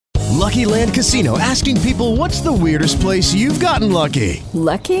Lucky Land Casino, asking people, what's the weirdest place you've gotten lucky?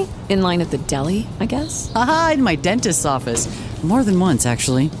 Lucky? In line at the deli, I guess? Aha, in my dentist's office. More than once,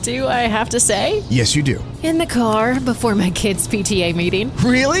 actually. Do I have to say? Yes, you do. In the car before my kids' PTA meeting.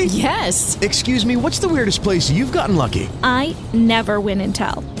 Really? Yes. Excuse me, what's the weirdest place you've gotten lucky? I never win and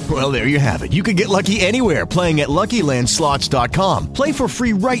tell. Well, there you have it. You can get lucky anywhere, playing at LuckyLandSlots.com. Play for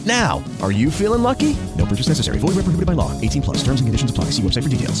free right now. Are you feeling lucky? No purchase necessary. Void where prohibited by law. 18 plus. Terms and conditions apply. See website for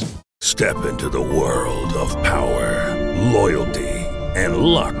details. Step into the world of power, loyalty, and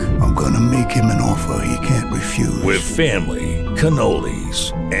luck. I'm gonna make him an offer he can't refuse. With family,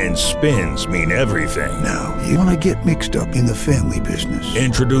 cannolis, and spins mean everything. Now, you wanna get mixed up in the family business.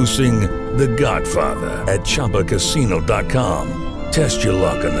 Introducing The Godfather at ChumbaCasino.com. Test your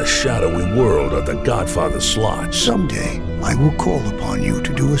luck in the shadowy world of The Godfather slot. Someday, I will call upon you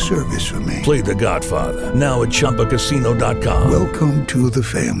to do a service for me. Play The Godfather, now at ChumbaCasino.com. Welcome to the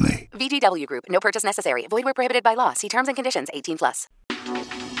family. VGW Group. No purchase necessary. Void where prohibited by law. See terms and conditions. 18 plus.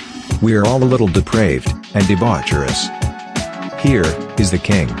 We're all a little depraved and debaucherous. Here is the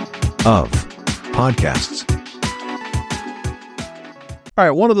king of podcasts. All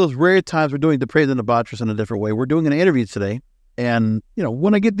right, one of those rare times we're doing depraved and debaucherous in a different way. We're doing an interview today. And,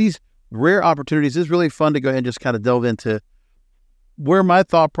 when I get these rare opportunities, it's really fun to go ahead and just kind of delve into where my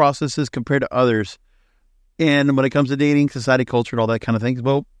thought process is compared to others. And when it comes to dating, society, culture, and all that kind of things.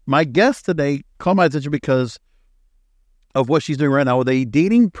 Well, my guest today caught my attention because of what she's doing right now with a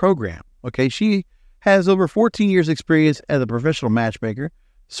dating program. Okay, she has over 14 years experience as a professional matchmaker,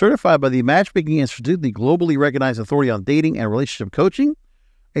 certified by the Matchmaking Institute, the globally recognized authority on dating and relationship coaching,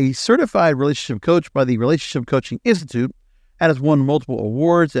 a certified relationship coach by the Relationship Coaching Institute, and has won multiple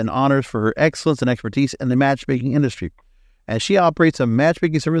awards and honors for her excellence and expertise in the matchmaking industry. And she operates a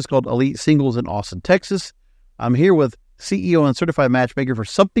matchmaking service called Elite Singles in Austin, Texas. I'm here with CEO and certified matchmaker for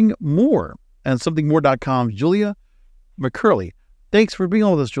Something More and SomethingMore.com, Julia McCurley. Thanks for being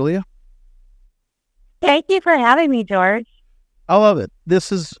on with us, Julia. Thank you for having me, George. I love it.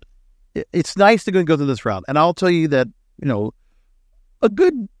 It's nice to go through this route. And I'll tell you that, a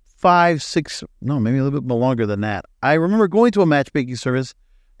good 5, 6, no, maybe a little bit more longer than that. I remember going to a matchmaking service,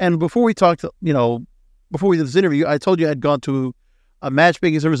 and before we talked, before we did this interview, I told you I'd gone to a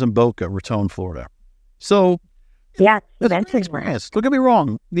matchmaking service in Boca Raton, Florida. So, yeah, that's an experience. Don't get me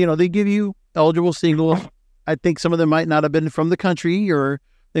wrong. They give you eligible singles. I think some of them might not have been from the country, or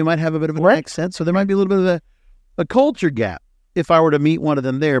they might have a bit of an accent, so there might be a little bit of a culture gap if I were to meet one of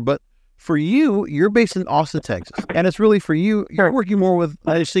them there. But for you, you're based in Austin, Texas, and it's really for you, you're working more with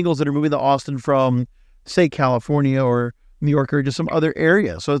singles that are moving to Austin from, say, California or New York or just some other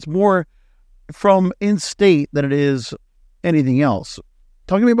area. So it's more from in-state than it is anything else.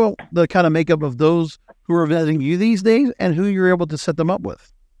 Talk to me about the kind of makeup of those who are visiting you these days and who you're able to set them up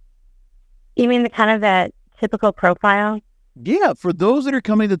with. You mean the kind of that typical profile? Yeah, for those that are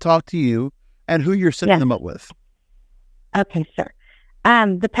coming to talk to you and who you're setting them up with. Okay, sure.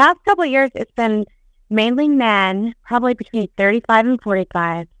 The past couple of years, it's been mainly men, probably between 35 and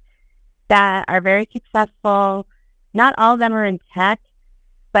 45, that are very successful. Not all of them are in tech,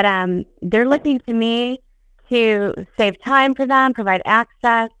 but they're looking to me to save time for them, provide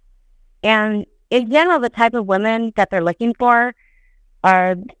access. And in general, the type of women that they're looking for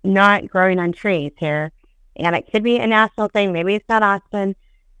are not growing on trees here. And it could be a national thing. Maybe it's not Austin.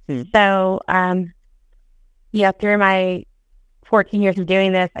 So, through my 14 years of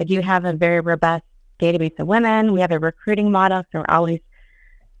doing this, I do have a very robust database of women. We have a recruiting model, so we're always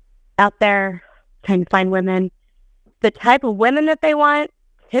out there trying to find women. The type of women that they want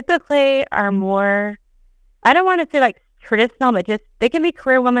typically are more, I don't want to say like traditional, but just they can be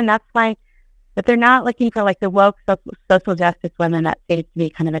career women, that's fine. But they're not looking for like the woke social justice women that seems to be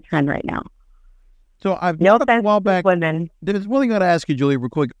kind of a trend right now. So I've noticed a while back, women. There's one thing I got to ask you, Julie, real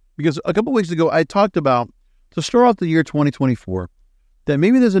quick, because a couple of weeks ago I talked about, to start off the year 2024, that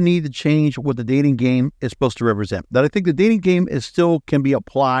maybe there's a need to change what the dating game is supposed to represent. That I think the dating game is still can be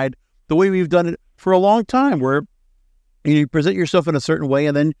applied the way we've done it for a long time, where you present yourself in a certain way,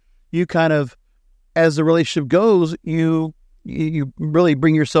 and then you kind of, as the relationship goes, you really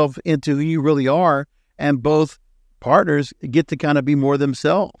bring yourself into who you really are, and both partners get to kind of be more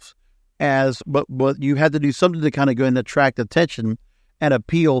themselves. But you had to do something to kind of go and attract attention and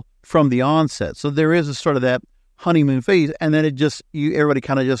appeal from the onset. So there is a sort of that honeymoon phase, and then everybody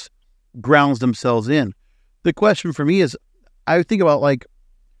kind of just grounds themselves in. The question for me is, I think about like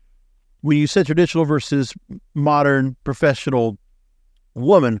when you said traditional versus modern professional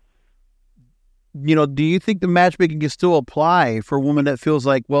woman, do you think the matchmaking can still apply for a woman that feels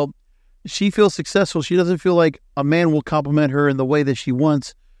like, well, she feels successful. She doesn't feel like a man will compliment her in the way that she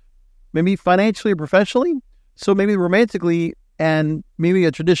wants, maybe financially or professionally. So maybe romantically and maybe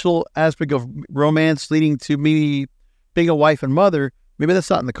a traditional aspect of romance leading to maybe being a wife and mother, maybe that's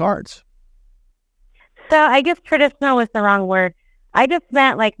not in the cards. So I guess traditional was the wrong word. I just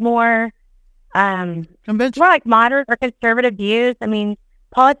meant like more conventional, more like moderate or conservative views. I mean,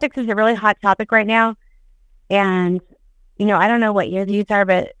 politics is a really hot topic right now. And, I don't know what your views are,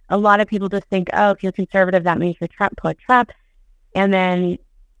 but a lot of people just think, oh, if you're conservative, that means you're Trump, put Trump. And then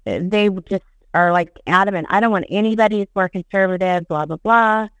they just are like adamant, I don't want anybody who's more conservative, blah, blah,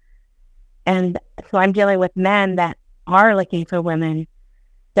 blah. And so I'm dealing with men that are looking for women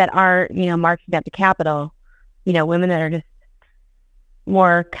that are, marching at the Capitol, women that are just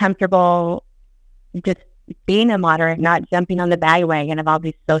more comfortable just being a moderate, not jumping on the bandwagon of all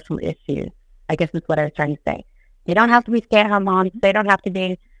these social issues, I guess is what I was trying to say. They don't have to be stay-at-home moms. They don't have to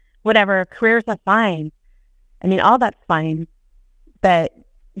be whatever. Careers are fine. I mean, all that's fine. But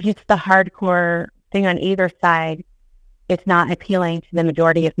just the hardcore thing on either side, it's not appealing to the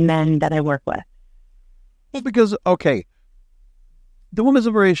majority of men that I work with. Well, because, okay, the women's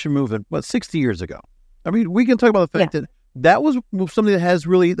liberation movement, 60 years ago? I mean, we can talk about the fact that was something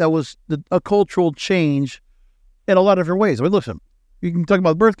that was a cultural change in a lot of different ways. I mean, listen, you can talk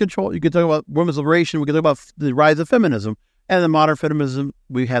about birth control, you can talk about women's liberation, we can talk about the rise of feminism and the modern feminism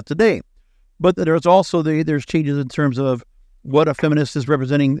we have today. But there's also there's changes in terms of what a feminist is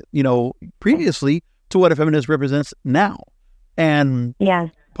representing, previously to what a feminist represents now. And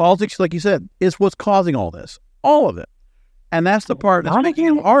politics, like you said, is what's causing all this, all of it. And that's the part that's making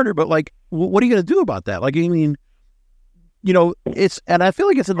it harder. But like, what are you going to do about that? Like, I mean, and I feel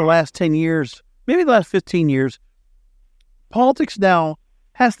like it's in the last 10 years, maybe the last 15 years, politics now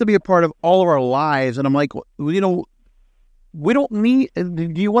has to be a part of all of our lives. And I'm like, we don't need,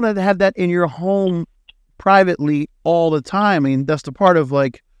 do you want to have that in your home privately all the time? I mean, that's the part of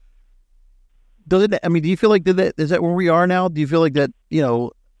like, do you feel like is that where we are now? Do you feel like that,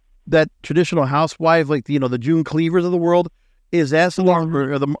 that traditional housewife, like, the June Cleavers of the world, is that something,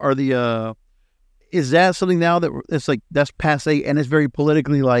 is that something now that it's like, that's passe and it's very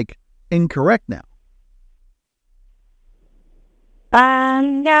politically like incorrect now?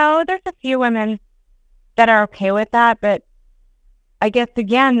 No, there's a few women that are okay with that, but I guess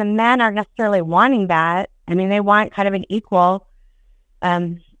again, the men aren't necessarily wanting that. I mean, they want kind of an equal. I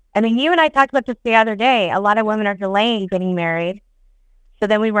mean, you and I talked about this the other day. A lot of women are delaying getting married. So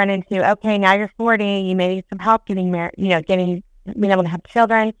then we run into, okay, now you're 40, you may need some help getting married, being able to have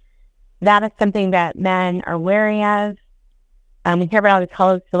children. That is something that men are wary of. We hear about all these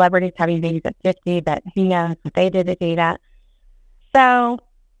Hollywood celebrities having babies at 50, but who knows if they did do that. So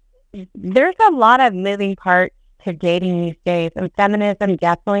there's a lot of moving parts to dating these days, and feminism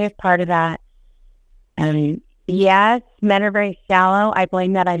definitely is part of that. Yes, men are very shallow. I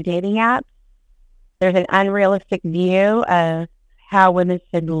blame that on dating apps. There's an unrealistic view of how women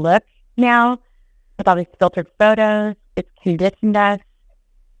should look now with all these filtered photos. It's conditioned us.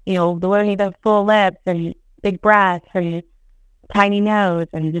 The women need those full lips and big breasts and tiny nose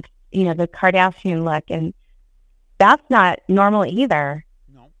and just, the Kardashian look. And that's not normal either.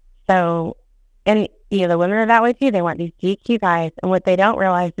 No. So, and, the women are that way too. They want these GQ guys. And what they don't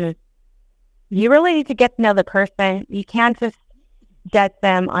realize is you really need to get to know the person. You can't just judge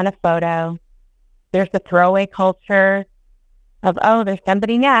them on a photo. There's the throwaway culture of, oh, there's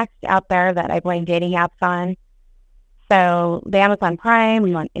somebody next out there that I blame dating apps on. So the Amazon Prime,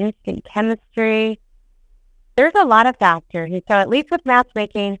 we want instant chemistry. There's a lot of factors. And so at least with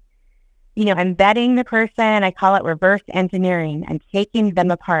matchmaking, I'm vetting the person. I call it reverse engineering. I'm taking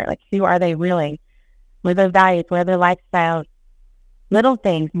them apart. Like, who are they really? What are their values? What are their lifestyles? Little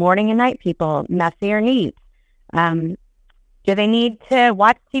things, morning and night people, messy or neat. Do they need to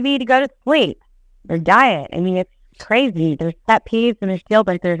watch TV to go to sleep? Their diet. I mean, it's crazy. There's pet peeves and there's deal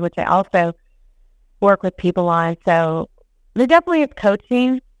breakers, which I also work with people on. So there definitely is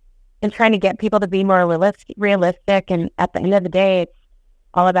coaching and trying to get people to be more realistic. And at the end of the day, it's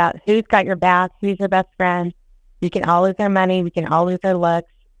all about who's got your back, who's your best friend. We can all lose our money. We can all lose our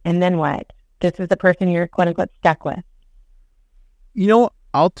looks. And then what? This is the person you're quote unquote stuck with.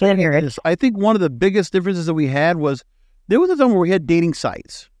 I'll tell you this. I think one of the biggest differences that we had was there was a time where we had dating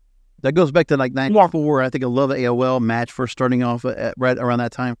sites. That goes back to like 94. Yeah. I think I love AOL, Match first starting off right around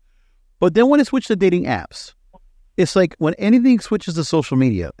that time. But then when it switched to dating apps, it's like when anything switches to social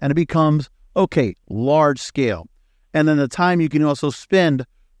media and it becomes, okay, large scale. And then the time you can also spend,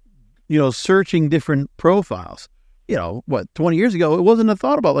 searching different profiles. 20 years ago, it wasn't a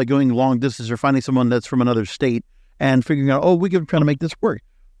thought about like going long distance or finding someone that's from another state and figuring out, we can try to make this work.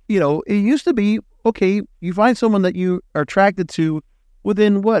 It used to be, okay, you find someone that you are attracted to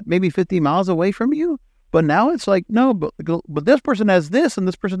within maybe 50 miles away from you. But now it's like, no, but this person has this and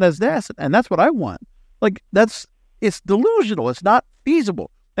this person has this, and that's what I want. Like, it's delusional. It's not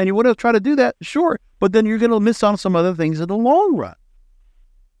feasible. And you want to try to do that, sure, but then you're going to miss on some other things in the long run.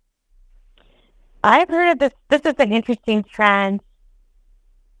 I've heard of this. This is an interesting trend.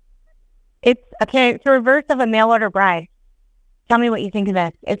 It's a reverse of a mail order bride. Tell me what you think of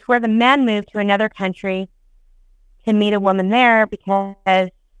this. It's where the men move to another country to meet a woman there because,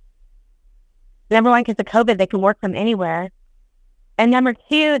 number one, because of COVID, they can work from anywhere. And number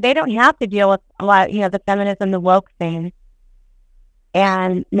two, they don't have to deal with a lot, the feminism, the woke thing.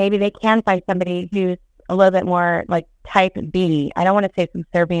 And maybe they can find somebody who's a little bit more like type B. I don't want to say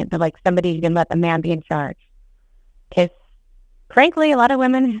subservient, but like somebody who can let the man be in charge. Because frankly, a lot of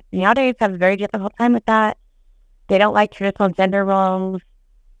women nowadays have a very difficult time with that. They don't like traditional gender roles.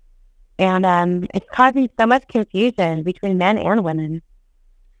 And it's causing so much confusion between men and women.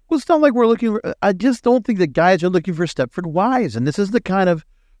 Well, it's not like we're looking for, I just don't think that guys are looking for Stepford wives. And this is the kind of,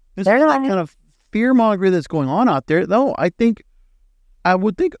 fear mongering that's going on out there. No, I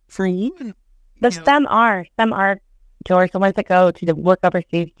would think for women. But some are, George, the ones that go to the work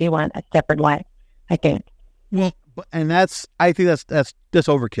overseas do want a Stepford wife, I think. Well, and I think that's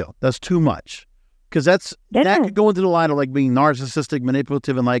overkill. That's too much. Because that could go into the line of like being narcissistic,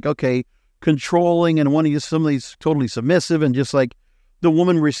 manipulative, and like, okay, controlling and wanting somebody's totally submissive and just like the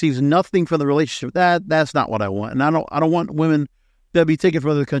woman receives nothing from the relationship. That's not what I want. And I don't want women that be taken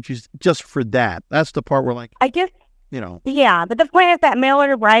from other countries just for that. That's the part where like, I guess, Yeah, but the point is that mail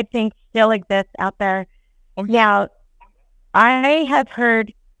order bride thing still exists out there. Oh, yeah. Now, I have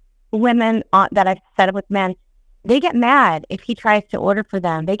heard women that I've set up with men, they get mad if he tries to order for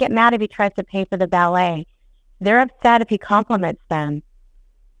them. They get mad if he tries to pay for the ballet. They're upset if he compliments them.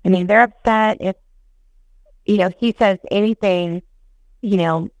 I mean, they're upset if, he says anything,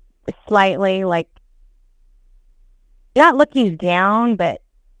 slightly like, not looking down, but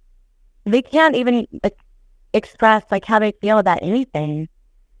they can't even express like how they feel about anything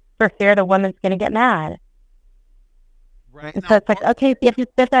for fear the woman's going to get mad. Right. And so it's like, okay, if you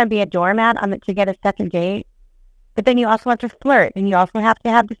sit there and be a doormat to get a second date, but then you also have to flirt, and you also have to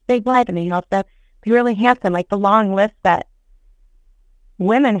have this big life, and then you also have to be really handsome, like the long list that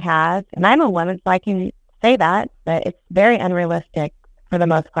women have. And I'm a woman, so I can say that, but it's very unrealistic for the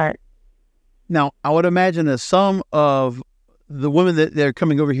most part. Now, I would imagine that some of the women that they're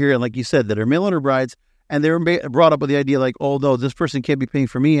coming over here, and like you said, that are mail order brides, and they were brought up with the idea like, oh, no, this person can't be paying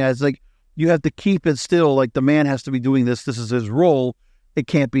for me. It's like, you have to keep it still, like the man has to be doing this. This is his role. It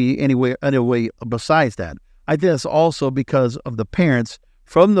can't be any way besides that. I think that's also because of the parents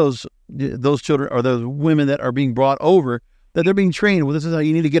from those children or those women that are being brought over, that they're being trained. Well, this is how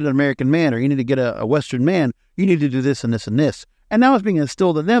you need to get an American man, or you need to get a Western man. You need to do this and this and this. And now it's being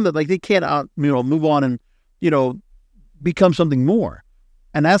instilled in them that like they can't move on and, become something more.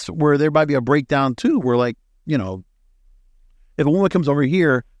 And that's where there might be a breakdown too, where like, if a woman comes over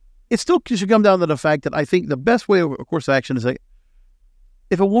here, it still should come down to the fact that I think the best way of course of action is like,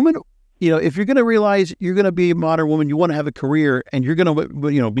 if a woman, if you're going to realize you're going to be a modern woman, you want to have a career, and you're going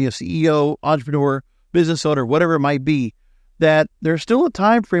to, be a CEO, entrepreneur, business owner, whatever it might be, that there's still a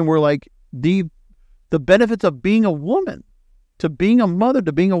time frame where like the benefits of being a woman, to being a mother,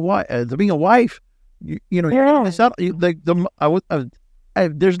 to being a wife, it's not like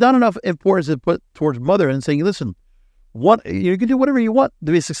there's not enough importance to put towards mother and saying, listen, what you can do whatever you want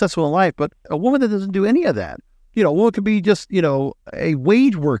to be successful in life, but a woman that doesn't do any of that, a woman could be just, a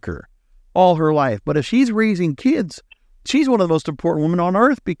wage worker all her life. But if she's raising kids, she's one of the most important women on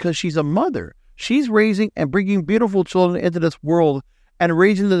earth because she's a mother. She's raising and bringing beautiful children into this world and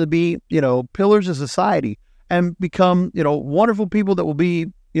raising them to be, pillars of society and become, wonderful people that will be,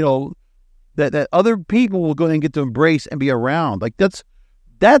 that other people will go and get to embrace and be around. Like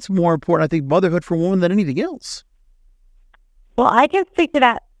that's more important, I think, motherhood for a woman than anything else. Well, I can speak to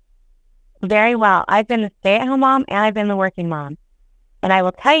that very well. I've been a stay-at-home mom and I've been the working mom. And I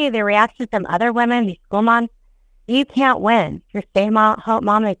will tell you the reaction from other women, these school moms, you can't win. If you're a stay-at-home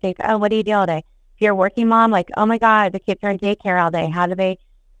mom, they think, oh, what do you do all day? If you're a working mom, like, oh my God, the kids are in daycare all day. How do they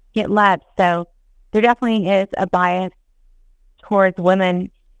get left? So there definitely is a bias towards women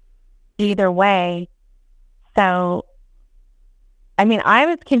either way. So, I mean, I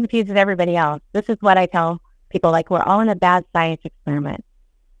was confused with everybody else. This is what I tell people, like, we're all in a bad science experiment.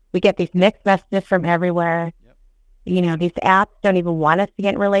 We get these mixed messages from everywhere. Yep. These apps don't even want us to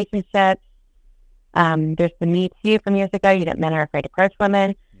get in relationships. There's the Me Too from years ago. Men are afraid to approach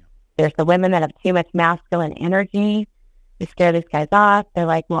women. Yeah. There's the women that have too much masculine energy. They scare these guys off. They're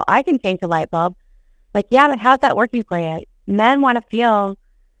like, well, I can change a light bulb. Like, yeah, but how's that working for you? men want to feel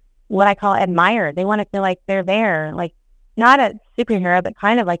what I call admired. They want to feel like they're there, like not a superhero, but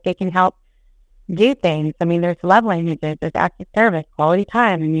kind of like they can help do things. I mean, there's love languages, there's acts of service, quality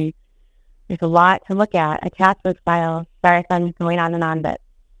time. I mean, there's a lot to look at. Attachment styles. Sorry if I'm going on and on, but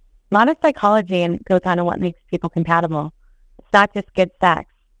a lot of psychology and goes on to what makes people compatible. It's not just good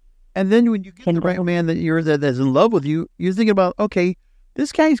sex. And then when you get the right man that's in love with you, you're thinking about, okay,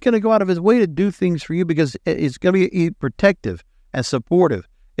 this guy's going to go out of his way to do things for you because it's going to be protective and supportive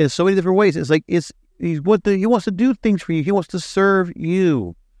in so many different ways. It's like he wants to do things for you. He wants to serve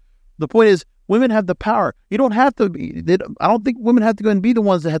you. The point is, women have the power. You don't have to be. I don't think women have to go and be the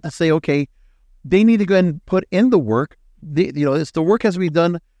ones that have to say, okay, they need to go and put in the work. It's the work has to be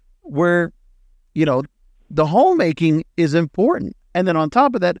done where, the homemaking is important. And then on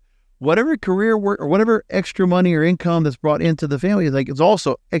top of that, whatever career work or whatever extra money or income that's brought into the family, it's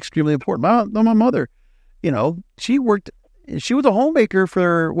also extremely important. My mother, she was a homemaker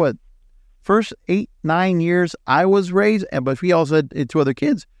for first 8-9 years I was raised, but we also had 2 other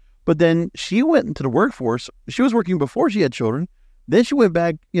kids. But then she went into the workforce. She was working before she had children. Then she went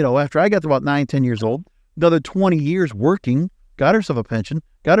back, after I got to about 9-10 years old, another 20 years working, got herself a pension,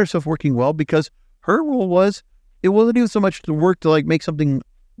 got herself working well, because her role was, it wasn't even so much to work to make something,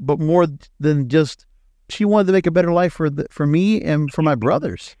 but more than just, she wanted to make a better life for me and for my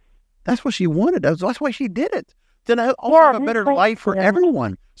brothers. That's what she wanted. That's why she did it. Then I also have a better life for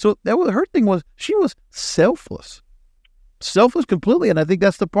everyone. So her thing was, she was selfless completely. And I think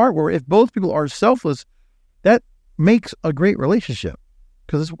that's the part where if both people are selfless, that makes a great relationship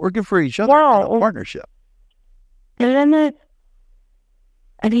because it's working for each other in a partnership. And then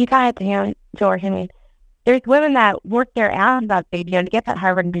you got it, George. I mean, there's women that work their ass off, to get that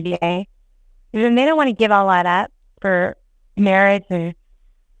Harvard MBA. And then they don't want to give all that up for marriage or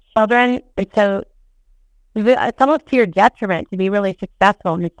children. And so it's almost to your detriment to be really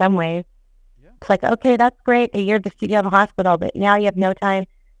successful in some ways. Yeah. It's like, okay, that's great that you're the CEO of a hospital, but now you have no time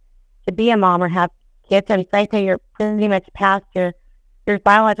to be a mom or have kids. And frankly, you're pretty much past your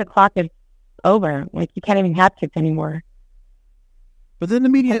biological clock is over. Like, you can't even have kids anymore. But then the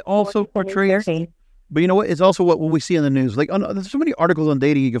media also portrays, but you know what? It's also what we see in the news. There's so many articles on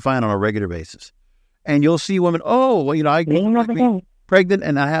dating you can find on a regular basis. And you'll see women, I got pregnant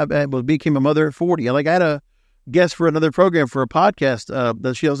and became a mother at 40. I had a guest for another program for a podcast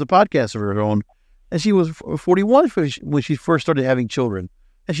that she has a podcast of her own. And she was 41 when she first started having children.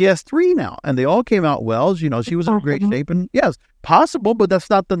 And she has 3 now. And they all came out well. She was in great shape. And yes, possible, but that's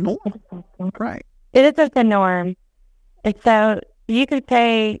not the norm. Right. It isn't the norm. And so you could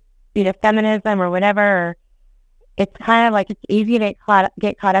say, feminism or whatever. Or it's kind of like it's easy to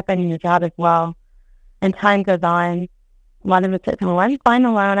get caught up in your job as well. And time goes on. A lot of us say, well, I'm fine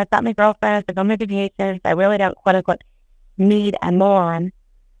alone. I've got my girlfriends. I've got my vacations. I really don't, quote unquote, need a man.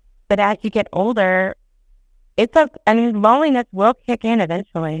 But as you get older, loneliness will kick in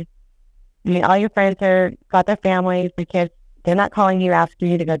eventually. I mean, all your friends got their families, their kids. They're not calling you,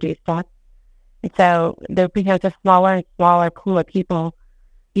 asking you to go do stuff. And so there becomes a smaller and smaller pool of people,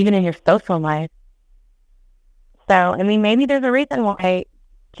 even in your social life. So, I mean, maybe there's a reason why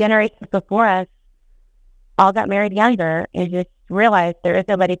generations before us all got married younger and just realized there is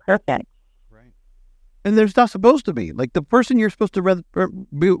nobody perfect. Right. And there's not supposed to be. Like, the person you're supposed to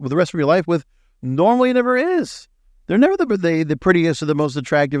be with the rest of your life with normally never is. They're never the prettiest or the most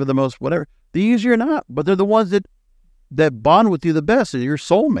attractive or the most whatever. These you're not, but they're the ones that bond with you the best. They're your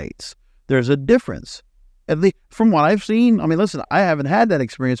soulmates. There's a difference. At least from what I've seen. I mean, listen, I haven't had that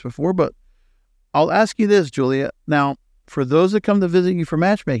experience before, but I'll ask you this, Julia. Now, for those that come to visit you for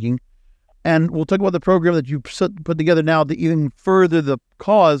matchmaking, and we'll talk about the program that you put together now to even further the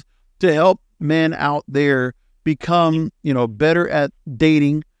cause to help men out there become, better at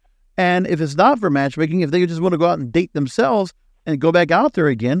dating. And if it's not for matchmaking, if they just want to go out and date themselves and go back out there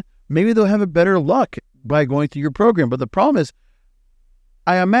again, maybe they'll have a better luck by going through your program. But the problem is,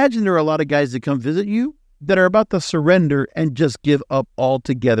 I imagine there are a lot of guys that come visit you that are about to surrender and just give up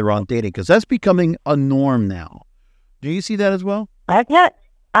altogether on dating, because that's becoming a norm now. Do you see that as well?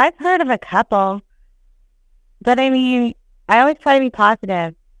 I've heard of a couple, but I mean, I always try to be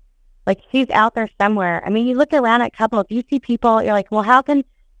positive. Like, she's out there somewhere. I mean, you look around at couples, you see people, you're like, well, how can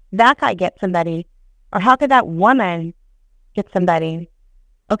that guy get somebody? Or how could that woman get somebody?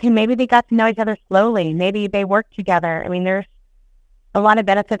 Okay, maybe they got to know each other slowly. Maybe they work together. I mean, there's a lot of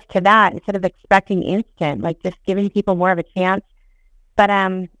benefits to that instead of expecting instant, like just giving people more of a chance. But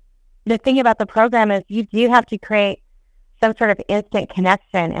the thing about the program is you do have to create some sort of instant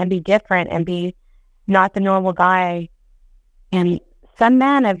connection and be different and be not the normal guy. And some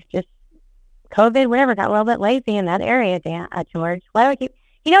men have just COVID, whatever, got a little bit lazy in that area, Dan, George. Why do I keep,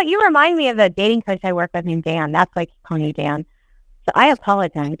 you remind me of the dating coach I work with named Dan. That's like calling you Dan. So I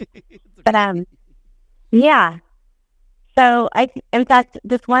apologize. But, yeah. So in fact,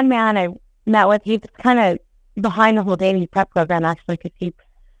 this one man I met with, he's kind of behind the whole dating prep program, actually, because he's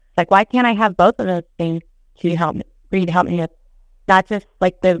like, why can't I have both of those things to help me, for you to help me with not just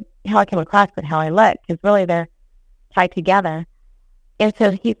like how I come across, but how I look, because really they're tied together. And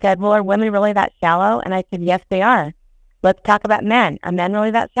so he said, well, are women really that shallow? And I said, yes, they are. Let's talk about men. Are men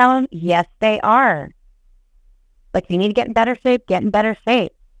really that shallow? Yes, they are. Like, if you need to get in better shape, get in better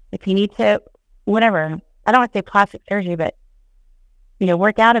shape. If you need to, whatever, I don't want to say plastic surgery, but,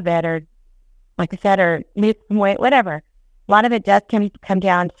 work out a bit, or like I said, or lose some weight, whatever. A lot of it does come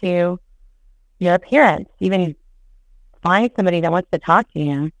down to your appearance. Even find somebody that wants to talk to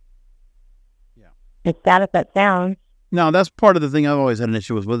you. Yeah. As sad as that sounds. No, that's part of the thing I've always had an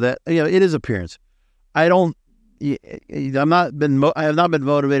issue with that. It is appearance. I have not been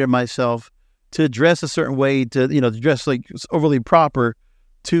motivated myself to dress a certain way, to dress like overly proper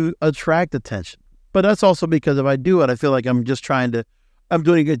to attract attention. But that's also because if I do it, I feel like I'm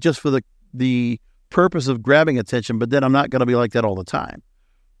doing it just for the purpose of grabbing attention, but then I'm not going to be like that all the time.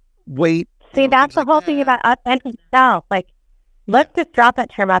 See, that's the whole thing about authentic self. Like, let's just drop that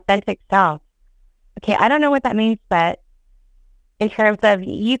term, authentic self. Okay, I don't know what that means, but in terms of,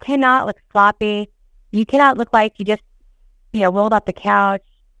 you cannot look sloppy. You cannot look like you just, rolled off the couch.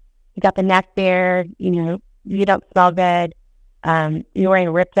 You got the neck beard. You don't smell good. You're wearing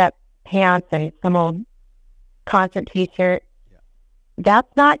ripped up pants and some old concert T-shirt. Yeah.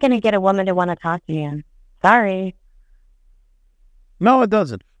 That's not going to get a woman to want to talk to you. Sorry. No, it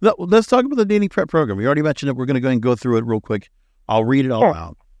doesn't. Let's talk about the dating prep program. We already mentioned it. We're going to go and go through it real quick. I'll read it all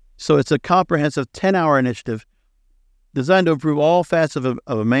out. So it's a comprehensive 10-hour initiative designed to improve all facets of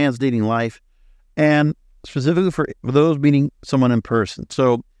a man's dating life, and specifically for those meeting someone in person.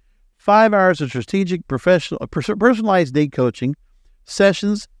 So 5 hours of strategic, personalized date coaching,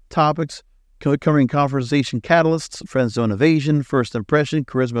 sessions, topics covering conversation catalysts, friend zone evasion, first impression,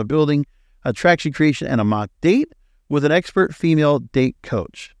 charisma building, attraction creation, and a mock date with an expert female date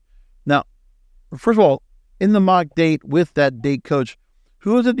coach. Now, first of all, in the mock date with that date coach,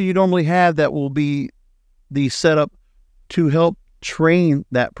 who is it that you normally have that will be the setup to help train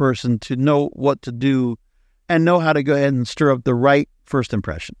that person to know what to do and know how to go ahead and stir up the right first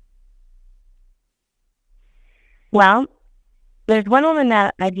impression? Well, there's one woman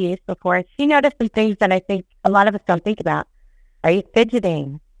that I've used before. She noticed some things that I think a lot of us don't think about. Are you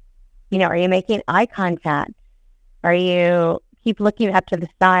fidgeting? Are you making eye contact? Are you keep looking up to the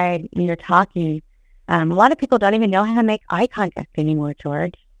side when you're talking? A lot of people don't even know how to make eye contact anymore,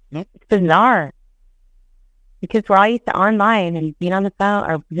 George. Nope. It's bizarre. Because we're all used to online and being on the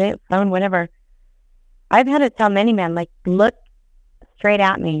phone, whatever. I've had to tell many men, like, look straight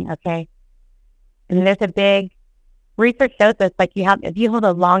at me, okay? And there's a big research shows us, like, if you hold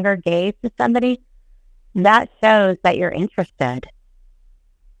a longer gaze to somebody, that shows that you're interested.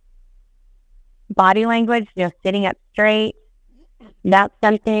 Body language, sitting up straight, that's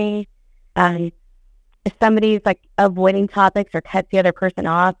something. If somebody's like avoiding topics or cuts the other person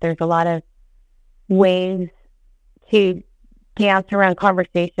off, there's a lot of ways to dance around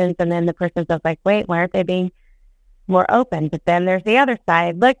conversations, and then the person's just like, wait, why aren't they being more open? But then there's the other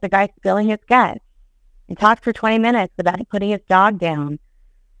side. Look, the guy's spilling his guts and talks for 20 minutes about putting his dog down.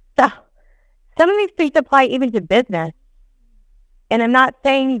 So some of these things apply even to business. And I'm not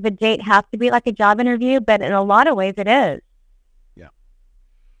saying the date has to be like a job interview, but in a lot of ways it is. Yeah.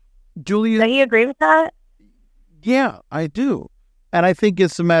 Julia. Do you agree with that? Yeah, I do. And I think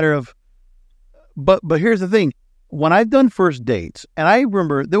it's a matter of, but here's the thing. When I've done first dates, and I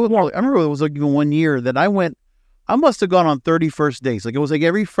remember there was like even 1 year that I must have gone on 30 first dates. Like, it was like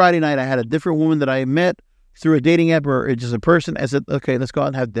every Friday night I had a different woman that I met through a dating app or just a person. I said, okay, let's go out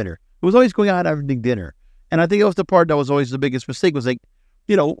and have dinner. It was always going out and having dinner. And I think it was the part that was always the biggest mistake, was like,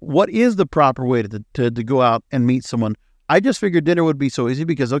 what is the proper way to go out and meet someone? I just figured dinner would be so easy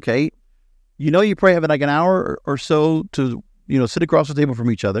because, okay, you probably have like an hour or so to, sit across the table from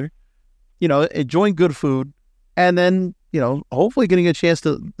each other, enjoying good food, and then, hopefully getting a chance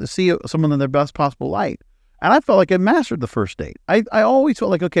to see someone in their best possible light. And I felt like I mastered the first date. I always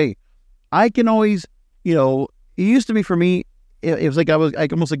felt like, okay, I can always, it used to be for me, it was like I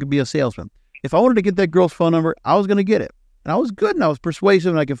almost like could be a salesman. If I wanted to get that girl's phone number, I was going to get it. And I was good and I was persuasive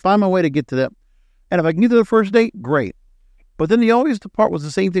and I could find my way to get to that. And if I can get to the first date, great. But then the part was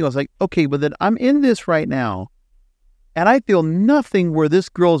the same thing. I was like, okay, but then I'm in this right now and I feel nothing where this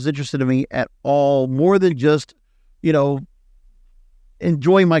girl is interested in me at all, more than just,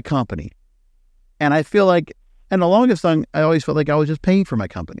 enjoying my company. And I feel like, and the longest time, I always felt like I was just paying for my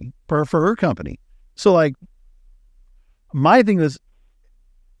company, for her company. So like, my thing was,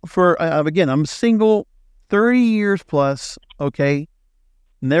 again, I'm single, 30 years plus, okay?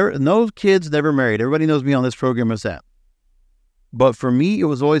 No kids, never married. Everybody knows me on this program as that. But for me, it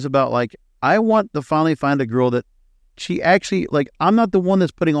was always about like, I want to finally find a girl that she actually, like, I'm not the one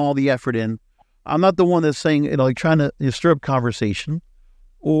that's putting all the effort in. I'm not the one that's saying, like trying to stir up conversation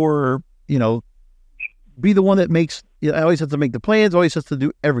or, be the one that makes, I always have to make the plans, always has to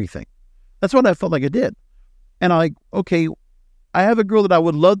do everything. That's what I felt like I did. And I'm like, okay, I have a girl that I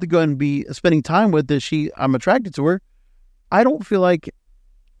would love to go and be spending time with that I'm attracted to her. I don't feel like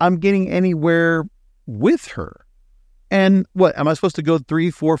I'm getting anywhere with her. And what, am I supposed to go 3,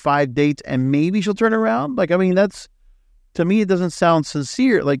 4, 5 dates and maybe she'll turn around? Like, I mean, to me, it doesn't sound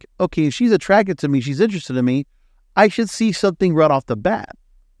sincere. Like, okay, if she's attracted to me, she's interested in me, I should see something right off the bat.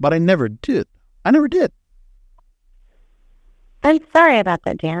 But I never did. I'm sorry about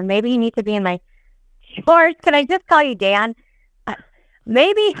that, Dan. Maybe you need to be in my... George, can I just call you Dan?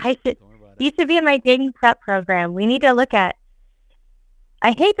 Maybe you should be in my dating prep program. We need to look at...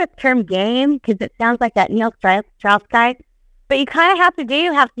 I hate this term game because it sounds like that Neil Strauss guy, but you kind of have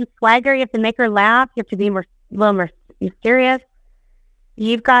some swagger. You have to make her laugh. You have to be a little more mysterious.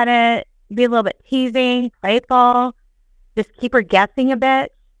 You've got to be a little bit teasing, playful, just keep her guessing a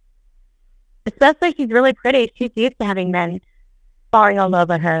bit. Especially if she's really pretty. She's used to having men falling all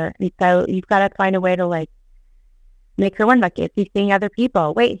over her. And so you've got to find a way to like make her wonder, like, is he seeing other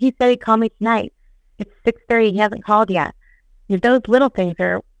people? Wait, he said he'd call me tonight. It's 6:30. He hasn't called yet. Those little things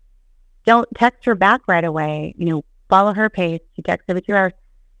don't text her back right away. Follow her pace. She texts every 2 hours.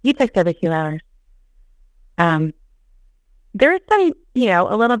 You text every 2 hours. There is some,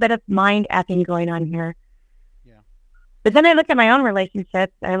 a little bit of mind effing going on here. Yeah. But then I look at my own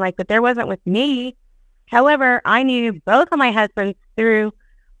relationships and I'm like, but there wasn't with me. However, I knew both of my husbands through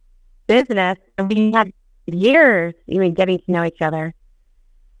business and we had years even getting to know each other.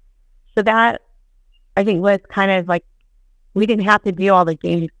 So that, I think, was kind of like, we didn't have to do all the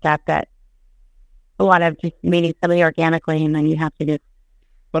game stuff that a lot of just meeting somebody organically and then you have to just...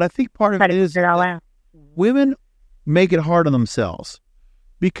 But I think part of it is it all out. Women make it hard on themselves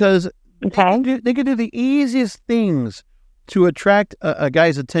because they can do the easiest things to attract a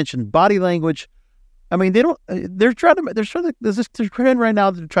guy's attention. Body language. I mean, there's this trend right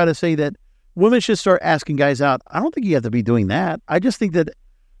now to try to say that women should start asking guys out. I don't think you have to be doing that. I just think that,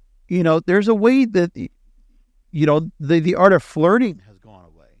 there's a way that, the art of flirting has gone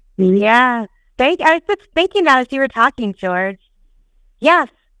away. Yeah. I was just thinking that as you were talking, George. Yes.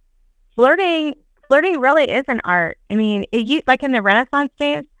 Flirting really is an art. I mean, like in the Renaissance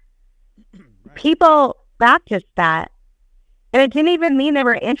days, right. People practiced that. And it didn't even mean they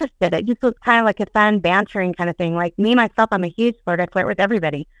were interested. It just was kind of like a fun bantering kind of thing. Like me, myself, I'm a huge flirt. I flirt with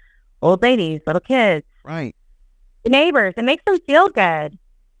everybody. Old ladies, little kids. Right. The neighbors. It makes them feel good.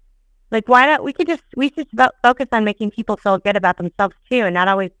 Like, why not? We should focus on making people feel good about themselves too, and not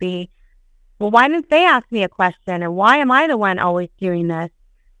always be, well, why didn't they ask me a question? Or why am I the one always doing this?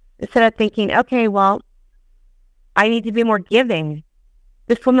 Instead of thinking, okay, well, I need to be more giving.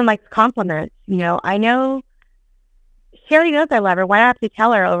 This woman likes compliments. I know she already knows I love her. Why do I have to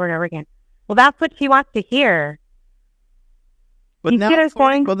tell her over and over again? Well, that's what she wants to hear. But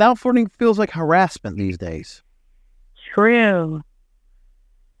now flirting feels like harassment these days. True.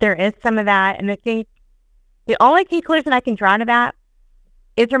 There is some of that. And I think the only conclusion I can draw to that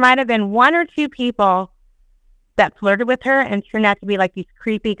is there might have been 1 or 2 people that flirted with her and turned out to be like these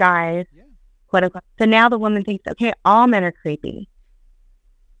creepy guys. Yeah. So now the woman thinks, okay, all men are creepy.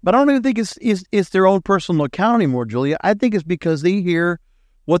 But I don't even think it's their own personal account anymore, Julia. I think it's because they hear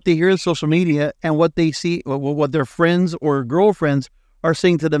what they hear in social media and what they see, what their friends or girlfriends are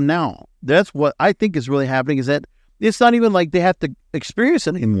saying to them now. That's what I think is really happening, is that it's not even like they have to experience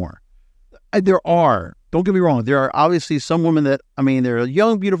it anymore. Don't get me wrong, there are obviously some women that, they're a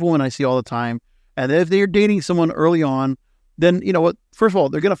young, beautiful women I see all the time. And if they're dating someone early on, then, first of all,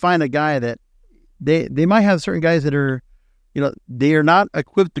 they're going to find a guy that they might have certain guys that are, they are not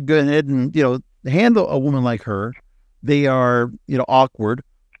equipped to go ahead and, handle a woman like her. They are, awkward.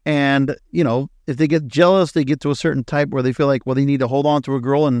 And, if they get jealous, they get to a certain type where they feel like, well, they need to hold on to a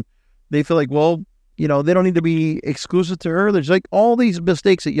girl and they feel like, well, they don't need to be exclusive to her. There's like all these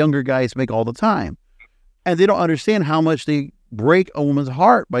mistakes that younger guys make all the time. And they don't understand how much they break a woman's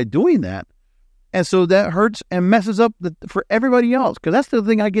heart by doing that. And so that hurts and messes up for everybody else. Because that's the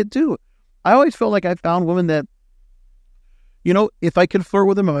thing I get too. I always felt like I found women that, if I could flirt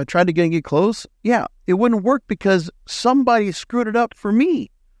with them, if I tried to get close, yeah, it wouldn't work because somebody screwed it up for me.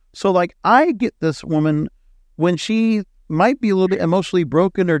 So like I get this woman when she might be a little bit emotionally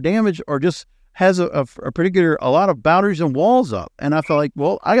broken or damaged or just has a lot of boundaries and walls up. And I felt like,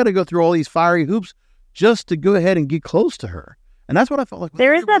 well, I got to go through all these fiery hoops just to go ahead and get close to her. And that's what I felt like.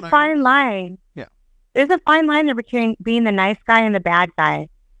 There is a fine line. Yeah. There's a fine line in between being the nice guy and the bad guy,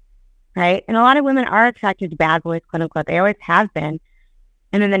 right? And a lot of women are attracted to bad boys, quote unquote. They always have been.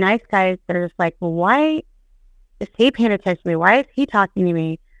 And then the nice guys, they're just like, well, why is he paying attention to me? Why is he talking to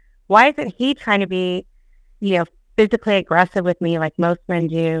me? Why isn't he trying to be, physically aggressive with me like most men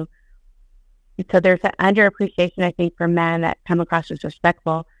do? And so there's an underappreciation, I think, for men that come across as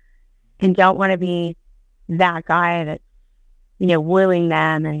respectful and don't want to be that guy that's, wooing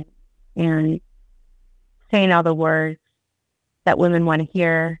them and saying all the words that women want to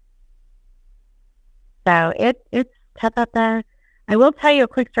hear. So it's tough out there. I will tell you a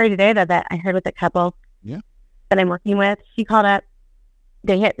quick story today, though, that I heard with a couple that I'm working with. She called up.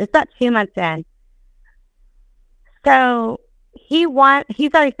 It's about 2 months in. So he's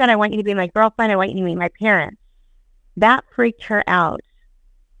already said, I want you to be my girlfriend. I want you to meet my parents. That freaked her out.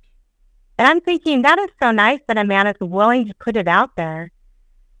 And I'm thinking, that is so nice that a man is willing to put it out there.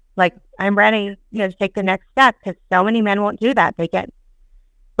 Like, I'm ready, to take the next step, because so many men won't do that. They get,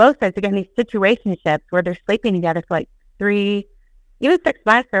 both sides, they get in these situationships where they're sleeping together for like 3, even 6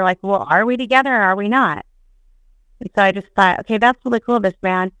 months. They're like, well, are we together or are we not? And so I just thought, okay, that's really cool. This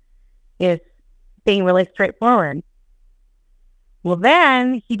man is being really straightforward. Well,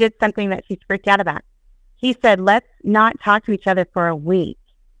 then he did something that she's freaked out about. He said, let's not talk to each other for a week.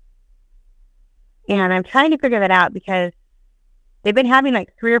 And I'm trying to figure that out because they've been having like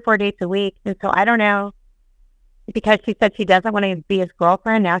 3 or 4 dates a week. And so I don't know, because she said she doesn't want to be his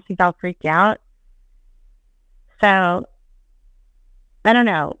girlfriend. Now she's all freaked out. So I don't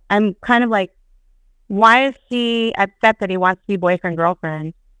know. I'm kind of like, why is she upset that he wants to be boyfriend,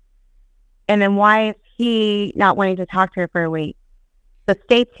 girlfriend? And then why is he not wanting to talk to her for a week? So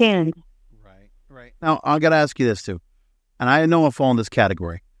stay tuned. Right. Now, I got to ask you this too. And I know I fall in this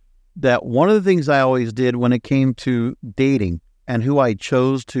category. That one of the things I always did when it came to dating and who I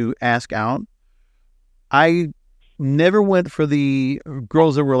chose to ask out, I never went for the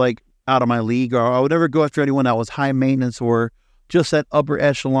girls that were like out of my league, or I would never go after anyone that was high maintenance or just that upper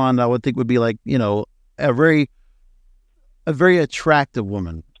echelon that I would think would be like, a very attractive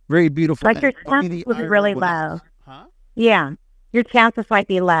woman, very beautiful. Like your chances was really low. Huh? Yeah. Your chances might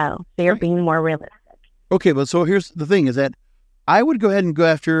be low. So you're being more realistic. Okay, but so here's the thing is that I would go ahead and go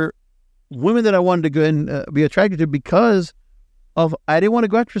after women that I wanted to go ahead and be attracted to because of, I didn't want to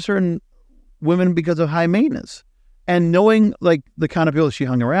go after certain women because of high maintenance. And knowing like the kind of people she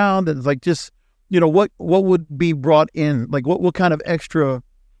hung around and like just, what would be brought in, like what kind of extra,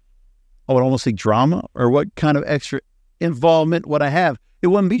 I would almost say drama, or what kind of extra involvement would I have? It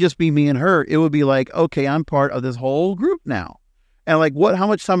wouldn't just be me and her. It would be like, okay, I'm part of this whole group now. And like, how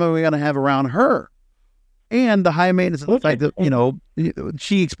much time are we going to have around her? And the high maintenance, the fact that,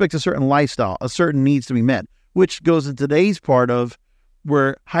 she expects a certain lifestyle, a certain needs to be met, which goes into today's part of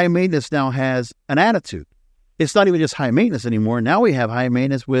where high maintenance now has an attitude. It's not even just high maintenance anymore. Now we have high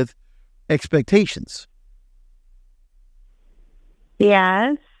maintenance with expectations.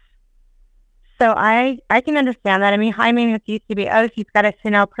 Yes. So I can understand that. I mean, high maintenance used to be, oh, she's got a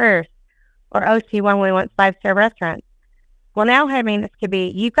Chanel purse, or oh, she only wants 5-star restaurants. Well, now high maintenance could be,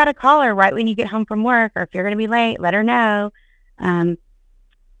 you've got to call her right when you get home from work, or if you're going to be late, let her know.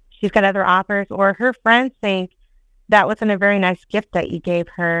 She's got other offers, or her friends think that wasn't a very nice gift that you gave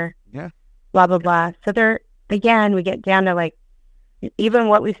her. Yeah. Blah, blah, blah. So again, we get down to like, even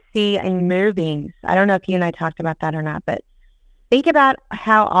what we see in movies. I don't know if you and I talked about that or not, but think about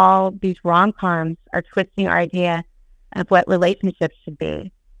how all these rom-coms are twisting our idea of what relationships should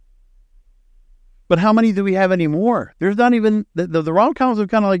be. But how many do we have anymore? There's not even the rom-coms are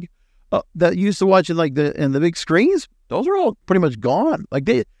kind of like that you used to watch in like in the big screens. Those are all pretty much gone. Like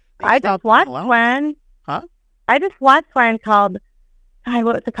I just watched one. Huh? I just watched one called, what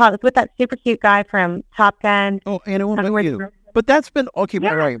was it called? It's with that super cute guy from Top Gun. Oh, and it won't let you. But that's been okay.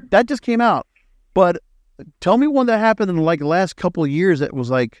 Yeah. Right. That just came out. But tell me one that happened in like the last couple of years that was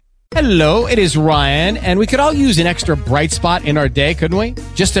like. Hello, it is Ryan, and we could all use an extra bright spot in our day, couldn't we?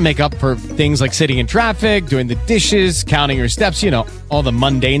 Just to make up for things like sitting in traffic, doing the dishes, counting your steps, all the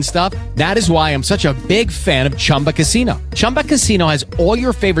mundane stuff. That is why I'm such a big fan of Chumba Casino. Chumba Casino has all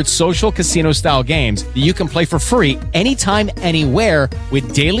your favorite social casino-style games that you can play for free anytime, anywhere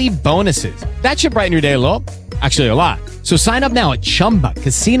with daily bonuses. That should brighten your day a little. Actually, a lot. So sign up now at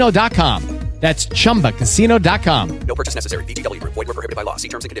ChumbaCasino.com. That's ChumbaCasino.com. No purchase necessary. VGW Group. Void where prohibited by law. See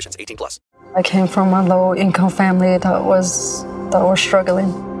terms and conditions. 18+. I came from a low-income family that was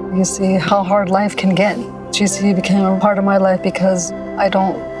struggling. You see how hard life can get. GCE became a part of my life because I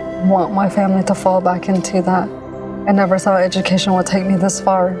don't want my family to fall back into that. I never thought education would take me this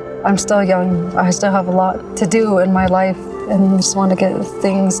far. I'm still young. I still have a lot to do in my life and just want to get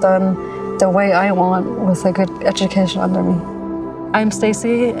things done the way I want with a good education under me. I'm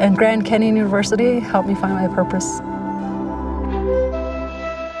Stacy, and Grand Canyon University helped me find my purpose.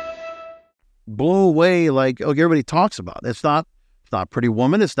 Blow away, like, okay, everybody talks about it. It's not Pretty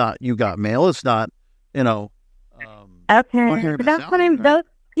Woman. It's not You Got Mail. It's not, Okay, but that's what those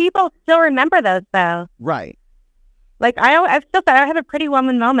people still remember those, though. Right. Like, I've still thought I had a Pretty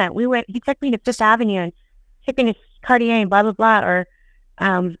Woman moment. He took me to Fifth Avenue and took me to Cartier and blah, blah, blah, or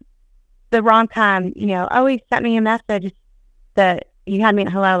the rom-com, always sent me a message that you had me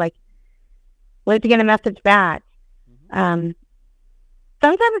at hello, like, wait to get a message back. Sometimes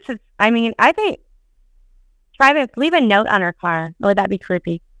it's just, I think, try to leave a note on her car. Would that be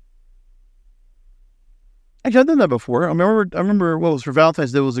creepy? Actually, I've done that before. I remember what was for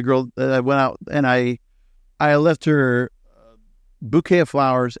Valentine's Day was a girl that I went out and I left her a bouquet of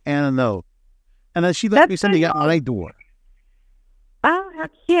flowers and a note. And then she left me something out on my door. Oh, how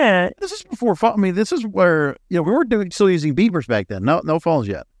cute. This is before phone. This is where, we weren't still using beepers back then. No phones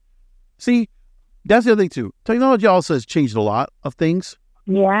yet. See, that's the other thing too. Technology also has changed a lot of things.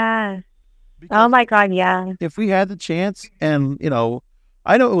 Yeah. Oh my God, yeah. If we had the chance and,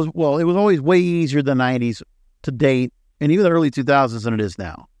 I know it was always way easier than the 90s to date and even the early 2000s than it is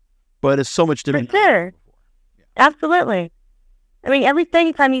now. But it's so much different. For sure. Absolutely. Every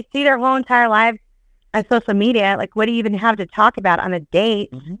single time you see their whole entire lives on social media, like, what do you even have to talk about on a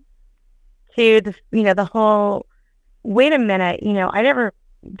date? Mm-hmm. To the whole, wait a minute,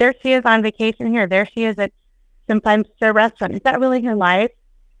 there she is on vacation here. There she is at some five-star restaurant. Is that really her life?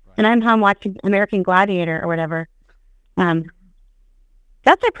 Right. And I'm home watching American Gladiator or whatever.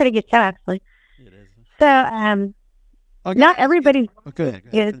 That's a pretty good show, actually. It is. So, not everybody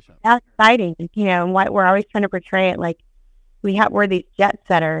is that exciting, and what we're always trying to portray it like we're these jet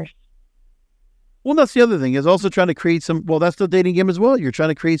setters. Well, that's the other thing is also trying to create that's the dating game as well. You're trying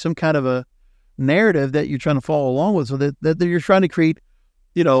to create some kind of a narrative that you're trying to follow along with, so that you're trying to create,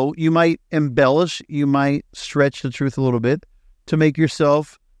 you might embellish, you might stretch the truth a little bit to make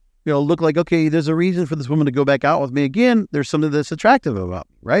yourself, look like, okay, there's a reason for this woman to go back out with me again. There's something that's attractive about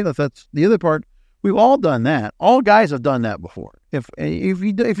me, right? That's the other part. We've all done that. All guys have done that before. If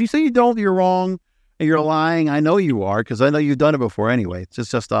you say you don't, you're wrong and you're lying. I know you are, because I know you've done it before anyway.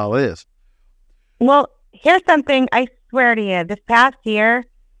 It's just how it is. Well, here's something I swear to you. This past year,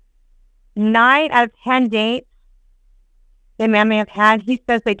 9 out of 10 dates the man may have had, he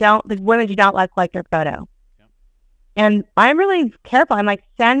says the women do not like their photo. And I'm really careful. I'm like,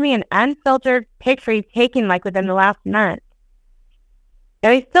 send me an unfiltered picture you've taken like within the last month.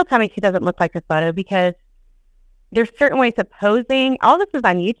 And they still tell me she doesn't look like the photo because there's certain ways of posing. All this is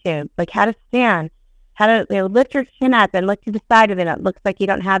on YouTube, like how to stand, how to lift your chin up and look to the side of it. It looks like you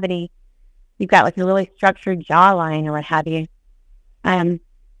don't have any, you've got like a really structured jawline or what have you.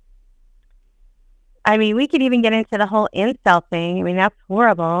 We could even get into the whole incel thing. That's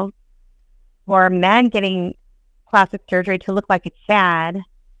horrible. Or men getting plastic surgery to look like a Chad.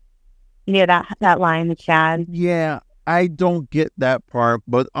 That line, the Chad. Yeah, I don't get that part.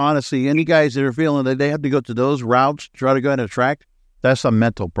 But honestly, any guys that are feeling that they have to go to those routes to try to go and attract, that's a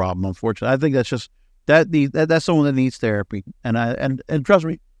mental problem, unfortunately. I think that's just that's someone that needs therapy. And trust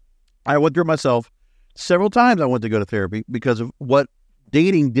me, I went through it myself. Several times I went to go to therapy because of what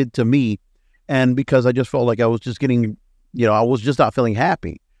dating did to me, and because I just felt like I was just getting, I was just not feeling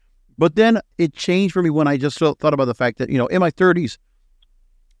happy. But then it changed for me when I just thought about the fact that, in my 30s,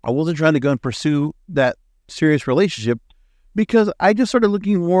 I wasn't trying to go and pursue that serious relationship because I just started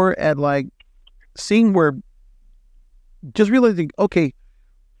looking more at like seeing where, just realizing, okay,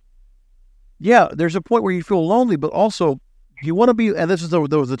 yeah, there's a point where you feel lonely, but also you want to be, and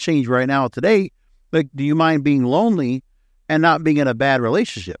there was a change right now today. Like, do you mind being lonely and not being in a bad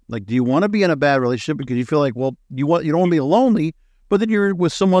relationship? Like, do you want to be in a bad relationship because you feel like, well, you don't want to be lonely, but then you're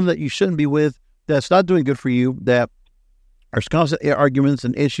with someone that you shouldn't be with, that's not doing good for you, that are constant arguments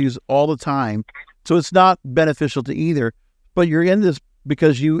and issues all the time. So it's not beneficial to either, but you're in this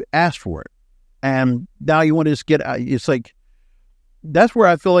because you asked for it. And now you want to just get out. It's like, that's where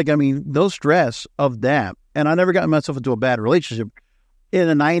I feel like, no stress of that. And I never got myself into a bad relationship. In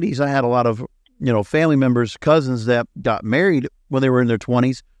the 90s, I had a lot of, family members, cousins that got married when they were in their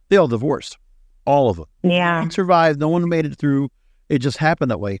 20s. They all divorced. All of them. Yeah. No one survived. No one made it through. It just happened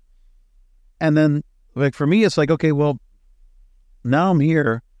that way. And then, like, for me, it's like, okay, well, now I'm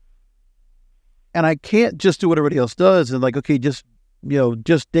here. And I can't just do what everybody else does. And like, okay, just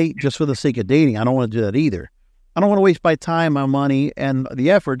just date just for the sake of dating. I don't want to do that either. I don't want to waste my time, my money, and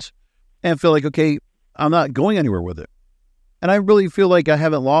the efforts and feel like, okay, I'm not going anywhere with it. And I really feel like I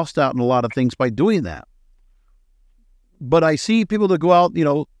haven't lost out on a lot of things by doing that. But I see people that go out,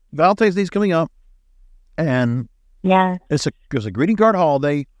 Valentine's Day's coming up, and it's a greeting card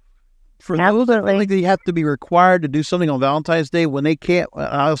holiday. For those that think they have to be required to do something on Valentine's Day when they can't,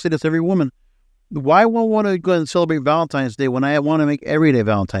 I'll say this to every woman, why won't want to go and celebrate Valentine's Day when I want to make every day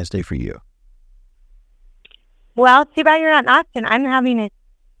Valentine's Day for you? Well, too bad you're not in Austin. I'm having a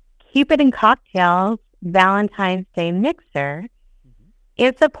Cupid and Cocktails Valentine's Day mixer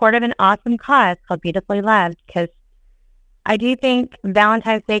in support of an awesome cause called Beautifully Loved, because I do think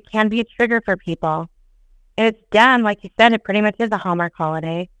Valentine's Day can be a trigger for people. And it's done, like you said, it pretty much is a Hallmark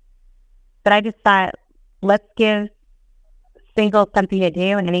holiday. But I just thought, let's give singles something to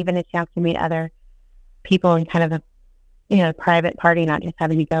do and even a chance to meet other people in kind of a private party, not just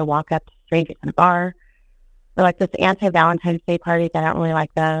having to go walk up to strangers in a bar. Or like this anti-Valentine's Day parties, I don't really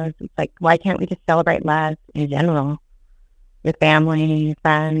like those. It's like, why can't we just celebrate love in general with family,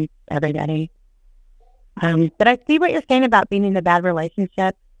 friends, everybody? But I see what you're saying about being in a bad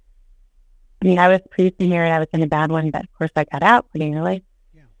relationship. I mean, I was previously married, I was in a bad one, but of course I got out pretty early.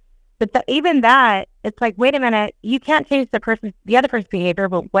 Yeah. But even that, it's like, wait a minute, you can't change the other person's behavior,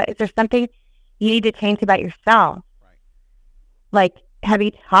 but is there something you need to change about yourself? Right. Like, have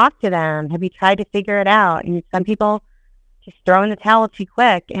you talked to them? Have you tried to figure it out? And some people just throw in the towel too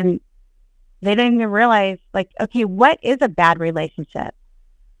quick, and they don't even realize, like, okay, what is a bad relationship?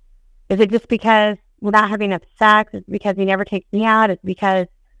 Is it just because we're not having enough sex? Is it because he never takes me out? Is it because,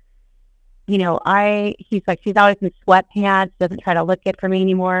 he's like, she's always in sweatpants, doesn't try to look good for me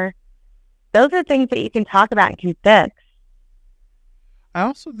anymore? Those are things that you can talk about and can fix.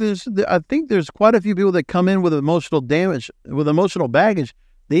 I think there's quite a few people that come in with emotional damage, with emotional baggage.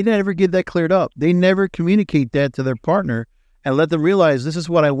 They never get that cleared up. They never communicate that to their partner and let them realize this is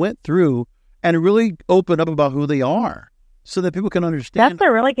what I went through, and really open up about who they are so that people can understand. That's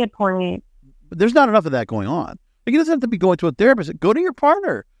a really good point. But there's not enough of that going on. Like, it doesn't have to be going to a therapist. Go to your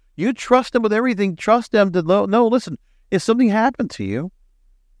partner. You trust them with everything. Trust them to know, listen, if something happened to you,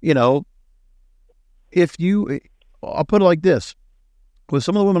 I'll put it like this. With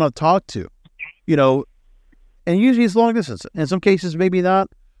some of the women I've talked to, and usually it's long distance. In some cases, maybe not.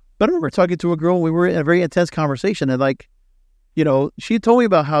 But I remember talking to a girl, we were in a very intense conversation, and she told me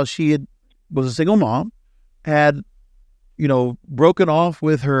about how she was a single mom, had, broken off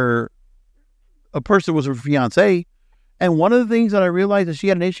with a person who was her fiance. And one of the things that I realized that she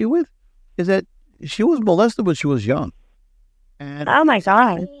had an issue with is that she was molested when she was young. And oh my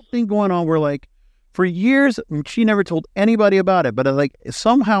God. Whole thing going on where, for years, she never told anybody about it, but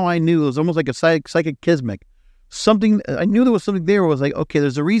somehow I knew it was almost like a psychic kismet. I knew there was something there. It was like, okay,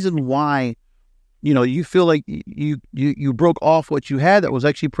 there's a reason why, you feel like you broke off what you had that was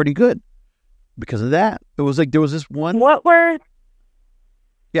actually pretty good because of that. It was like there was this one.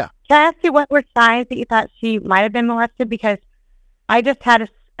 Yeah. Can I ask you what were signs that you thought she might have been molested? Because I just had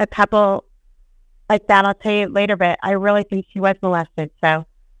a couple like that. I'll tell you later, but I really think she was molested. So.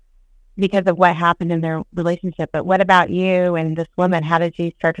 Because of what happened in their relationship. But what about you and this woman? How did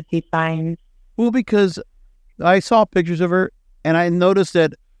you start to see signs? Well, because I saw pictures of her, and I noticed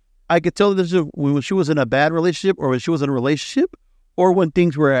that I could tell this is when she was in a bad relationship, or when she was in a relationship, or when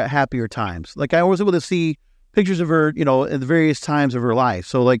things were at happier times. Like, I was able to see pictures of her, in the various times of her life.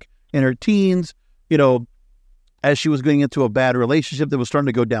 So, like, in her teens, as she was getting into a bad relationship that was starting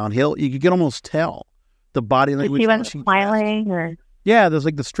to go downhill, you could almost tell the body language. She wasn't smiling, or... Yeah, there's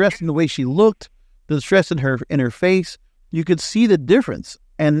like the stress in the way she looked, the stress in her face. You could see the difference.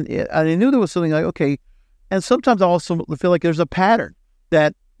 And I knew there was something like, okay. And sometimes I also feel like there's a pattern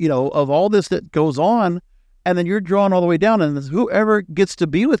that, of all this that goes on, and then you're drawn all the way down. And whoever gets to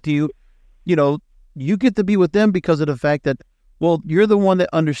be with you, you get to be with them because of the fact that, well, you're the one that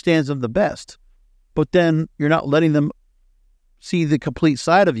understands them the best. But then you're not letting them see the complete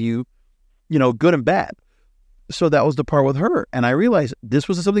side of you, good and bad. So that was the part with her. And I realized this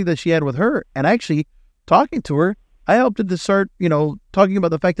was something that she had with her. And actually, talking to her, I helped her to start, talking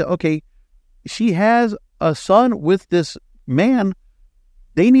about the fact that, okay, she has a son with this man.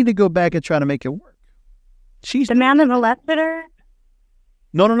 They need to go back and try to make it work. She's the man that molested her?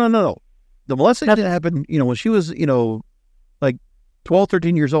 No. The molestation happened, when she was, like 12,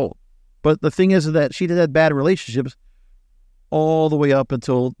 13 years old. But the thing is that she did have bad relationships all the way up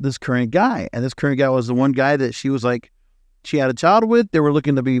until this current guy. And this current guy was the one guy that she was like, she had a child with. They were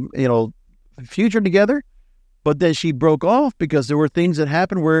looking to be, future together. But then she broke off because there were things that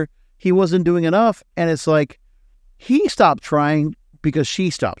happened where he wasn't doing enough. And it's like, he stopped trying because she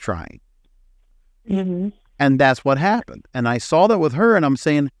stopped trying. Mm-hmm. And that's what happened. And I saw that with her, and I'm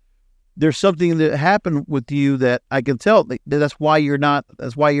saying, there's something that happened with you that I can tell. That's why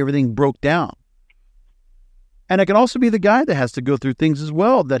everything broke down. And it can also be the guy that has to go through things as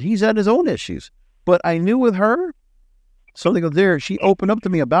well, that he's had his own issues. But I knew with her, something was there. She opened up to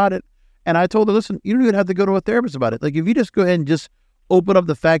me about it. And I told her, listen, you don't even have to go to a therapist about it. Like, if you just go ahead and just open up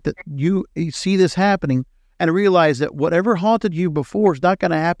the fact that you see this happening and realize that whatever haunted you before is not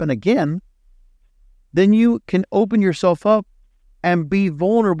going to happen again, then you can open yourself up and be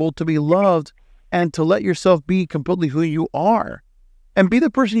vulnerable to be loved and to let yourself be completely who you are and be the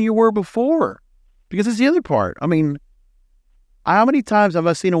person you were before. Because it's the other part. I mean, how many times have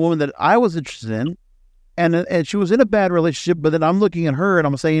I seen a woman that I was interested in and she was in a bad relationship, but then I'm looking at her and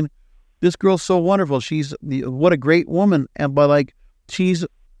I'm saying, this girl's so wonderful. What a great woman. But like, she's,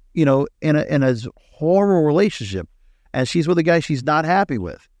 in a horrible relationship and she's with a guy she's not happy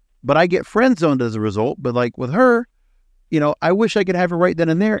with. But I get friend zoned as a result. But like with her, I wish I could have her right then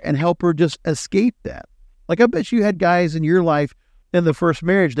and there and help her just escape that. Like, I bet you had guys in your life in the first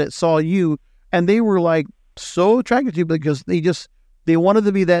marriage that saw you and they were like so attracted to you because they wanted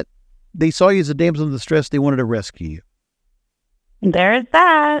to be that. They saw you as a damsel in distress. They wanted to rescue you. There's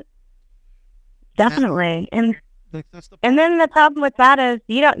that. Definitely. And then the problem with that is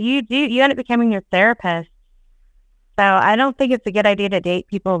you end up becoming your therapist. So I don't think it's a good idea to date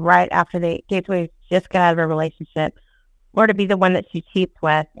people right after they just got out of a relationship, or to be the one that she cheats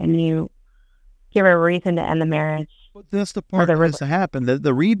with and you give her a reason to end the marriage. But that's the part that has to happen.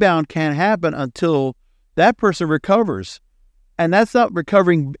 The rebound can't happen until that person recovers. And that's not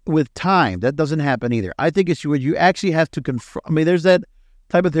recovering with time. That doesn't happen either. I think it's you actually have to confront. I mean, there's that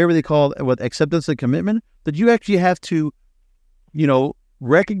type of therapy they call acceptance and commitment, that you actually have to,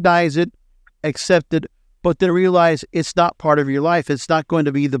 recognize it, accept it, but then realize it's not part of your life. It's not going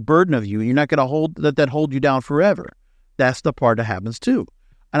to be the burden of you. You're not going to let that hold you down forever. That's the part that happens too.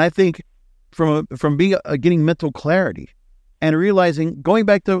 And I think from being getting mental clarity and realizing, going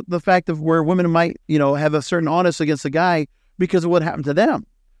back to the fact of where women might, have a certain honest against a guy because of what happened to them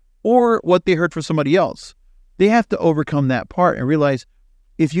or what they heard from somebody else. They have to overcome that part and realize,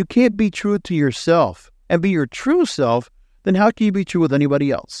 if you can't be true to yourself and be your true self, then how can you be true with anybody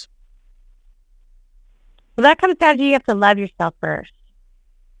else? Well, that comes down to you have to love yourself first.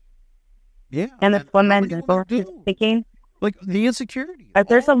 Yeah. And this woman is thinking, like, the insecurity.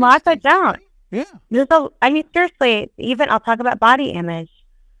 There's a lot that don't. Yeah. Seriously, even I'll talk about body image.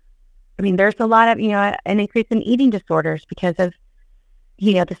 I mean, there's a lot of, an increase in eating disorders because of,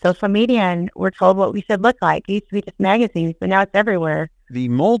 the social media, and we're told what we should look like. It used to be just magazines, but now it's everywhere. The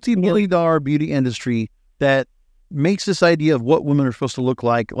multi-billion-dollar beauty industry that makes this idea of what women are supposed to look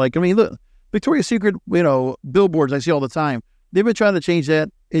like. Like, I mean, look, Victoria's Secret, billboards I see all the time. They've been trying to change that.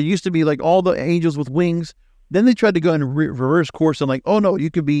 It used to be like all the angels with wings. Then they tried to go in reverse course and like, oh no, you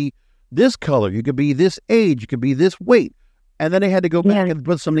could be this color, you could be this age, you could be this weight. And then they had to go back and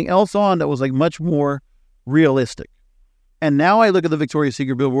put something else on that was like much more realistic. And now I look at the Victoria's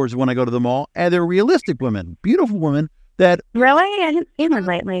Secret billboards when I go to the mall, and they're realistic women, beautiful women that... Really? I haven't seen them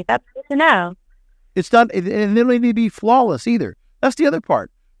lately. That's good to know. It's not, and they don't need to be flawless either. That's the other part.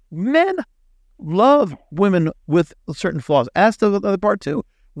 Men love women with certain flaws. That's the other part too.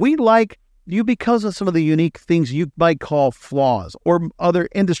 We like you because of some of the unique things you might call flaws, or other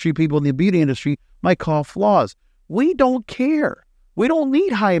industry people in the beauty industry might call flaws. We don't care. We don't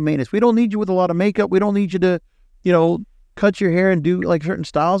need high maintenance. We don't need you with a lot of makeup. We don't need you to, cut your hair and do like certain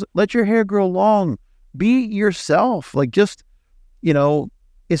styles. Let your hair grow long. Be yourself. Like, just,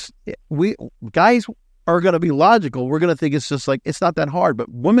 guys are going to be logical. We're going to think it's just like, it's not that hard. But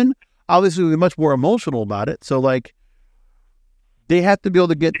women obviously will be much more emotional about it. So like, they have to be able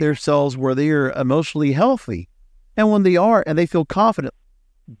to get themselves where they are emotionally healthy. And when they are, and they feel confident,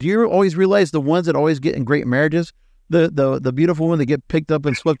 do you always realize the ones that always get in great marriages, the beautiful women that get picked up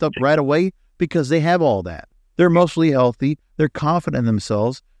and swept up right away, because they have all that. They're emotionally healthy. They're confident in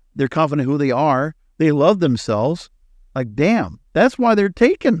themselves. They're confident who they are. They love themselves. Like, damn, that's why they're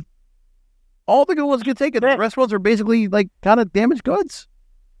taken. All the good ones get taken. The rest ones are basically like kind of damaged goods.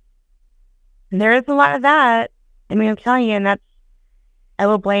 There is a lot of that. I mean, I'm telling you, and I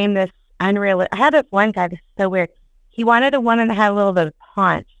will blame this unreal. I had this one guy that's so weird. He wanted a woman that had a little bit of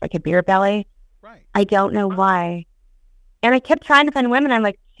paunch, like a beer belly. Right. I don't know why. And I kept trying to find women. I'm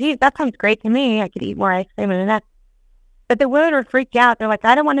like, geez, that sounds great to me. I could eat more ice cream and that. But the women were freaked out. They're like,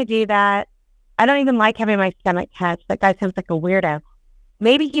 I don't want to do that. I don't even like having my stomach touched. That guy sounds like a weirdo.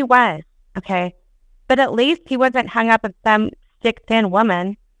 Maybe he was, okay? But at least he wasn't hung up with some stick-thin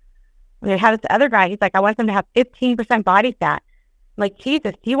woman. I mean, how this other guy, he's like, I want them to have 15% body fat. Like,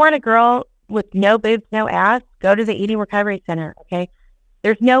 Jesus, do you want a girl with no boobs, no ass? Go to the Eating Recovery Center, okay?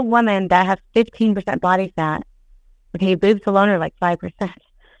 There's no woman that has 15% body fat. Okay, boobs alone are like 5%.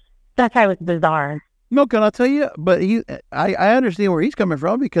 That guy was bizarre. No, can I tell you? But I understand where he's coming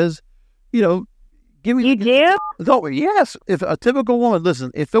from because, give me. You do? Oh, yes. If a typical woman,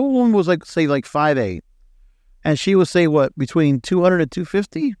 listen, if a woman was like, say, like 5'8", and she was, say, what, between 200 and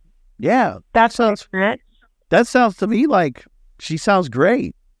 250? Yeah. That sounds rich. That sounds to me like she sounds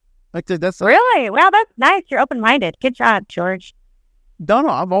great. Like that's really? Wow, that's nice. You're open-minded. Good job, George. No,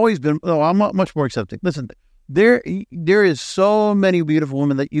 I'm always been. No, I'm much more accepting. Listen, there is so many beautiful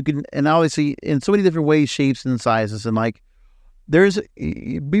women that you can, and obviously in so many different ways, shapes, and sizes, and like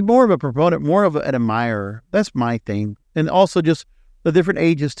be more of a proponent, more of an admirer. That's my thing, and also just the different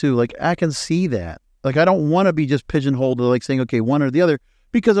ages too. Like I can see that. Like I don't want to be just pigeonholed to like saying okay one or the other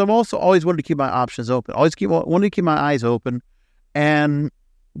because I've also always wanted to keep my options open. Wanted to keep my eyes open, and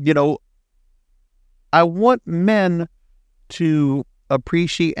I want men to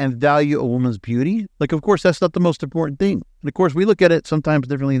appreciate and value a woman's beauty. Like, of course, that's not the most important thing. And of course, we look at it sometimes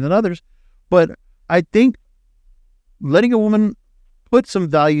differently than others. But I think letting a woman put some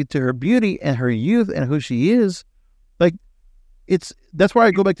value to her beauty and her youth and who she is, like, that's why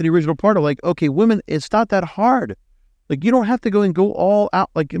I go back to the original part of like, okay, women, it's not that hard. Like, you don't have to go all out.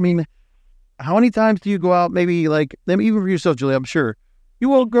 Like, I mean, how many times do you go out? Maybe even for yourself, Julie, I'm sure you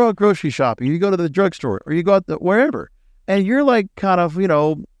will go out grocery shopping. You go to the drugstore or you go out wherever. And you're like kind of,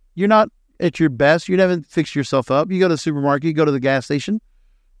 you're not at your best. You haven't fixed yourself up. You go to the supermarket, you go to the gas station.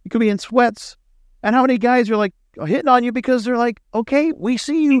 You could be in sweats. And how many guys are like hitting on you because they're like, okay, we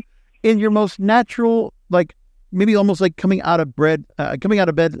see you in your most natural, like maybe almost like coming out of bed,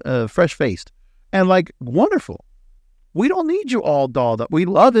 fresh faced and like wonderful. We don't need you all dolled up. We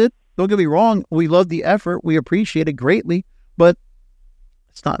love it. Don't get me wrong. We love the effort. We appreciate it greatly, but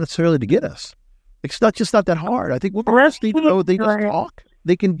it's not necessarily to get us. It's not that hard. I think women just need to know they just talk.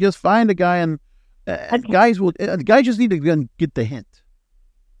 They can just find a guy, and guys just need to get the hint.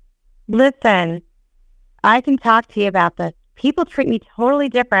 Listen, I can talk to you about this. People treat me totally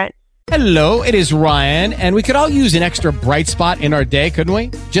different. Hello, it is Ryan, and we could all use an extra bright spot in our day, couldn't we?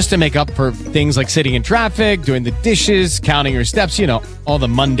 Just to make up for things like sitting in traffic, doing the dishes, counting your steps, all the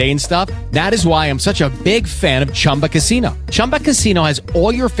mundane stuff. That is why I'm such a big fan of Chumba Casino. Chumba Casino has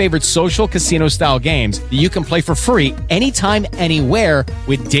all your favorite social casino-style games that you can play for free anytime, anywhere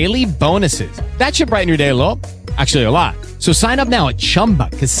with daily bonuses. That should brighten your day a little. Actually, a lot. So sign up now at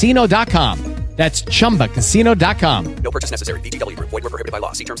ChumbaCasino.com. That's ChumbaCasino.com. No purchase necessary. VGW Group. Void where prohibited by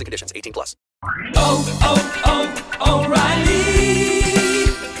law. See terms and conditions. 18+.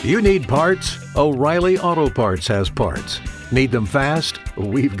 O'Reilly. You need parts? O'Reilly Auto Parts has parts. Need them fast?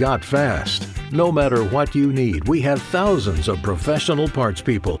 We've got fast. No matter what you need, we have thousands of professional parts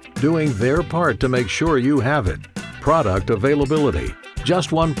people doing their part to make sure you have it. Product availability.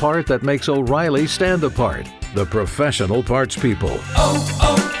 Just one part that makes O'Reilly stand apart. The professional parts people.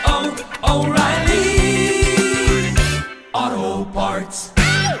 O'Reilly Auto Parts.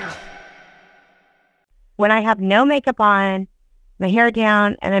 When I have no makeup on, my hair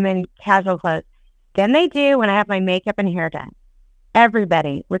down, and I'm in casual clothes, then they do when I have my makeup and hair done.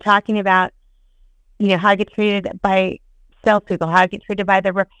 Everybody. We're talking about, how I get treated by salespeople, how I get treated by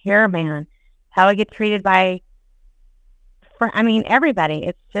the repairman, how I get treated by, everybody.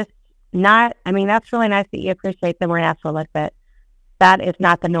 It's just not, that's really nice that you appreciate the more natural look, but that is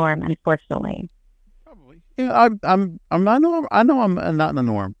not the norm, unfortunately. Probably. Yeah, I know I'm not in the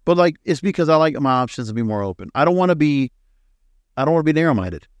norm, but like it's because I like my options to be more open. I don't want to be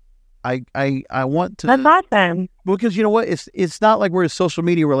narrow-minded. I want to. That's awesome. Because you know what? It's not like we're in social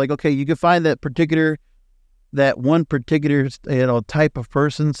media where like okay, you can find that one particular type of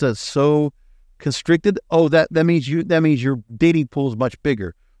person that's so constricted. Oh, that means your dating pool is much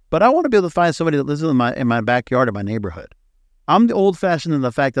bigger. But I want to be able to find somebody that lives in my backyard or my neighborhood. I'm the old-fashioned in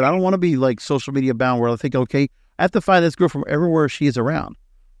the fact that I don't want to be like social media bound where I think, okay, I have to find this girl from everywhere she is around.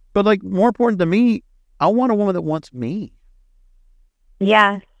 But like more important to me, I want a woman that wants me.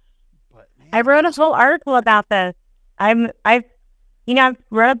 Yeah. I wrote a whole article about this. I've wrote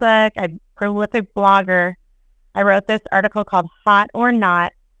a book. I'm a prolific blogger. I wrote this article called Hot or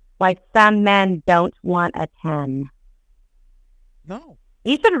Not, Why Some Men Don't Want a 10. No.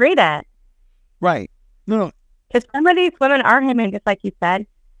 You should read it. Right. No. Because some of these women are him, just like you said.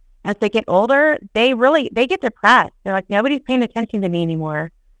 As they get older, they get depressed. They're like, nobody's paying attention to me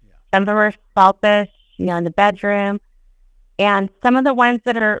anymore. Yeah. Some of them are selfish, in the bedroom. And some of the ones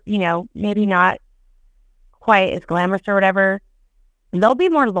that are, maybe not quite as glamorous or whatever, they'll be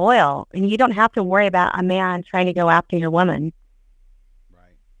more loyal. And you don't have to worry about a man trying to go after your woman.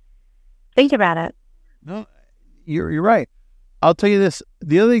 Think about it. No, you're right. I'll tell you this.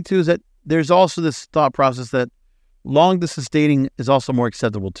 The other thing too is that there's also this thought process that long distance dating is also more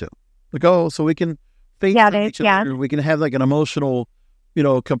acceptable too. Like, oh, so we can face each other. We can have like an emotional,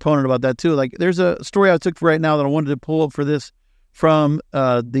 component about that too. Like, there's a story I took for right now that I wanted to pull up for this from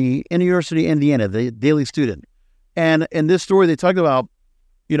the University of Indiana, the Daily Student. And in this story, they talked about,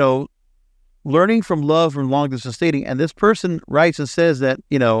 learning from love from long distance dating. And this person writes and says that,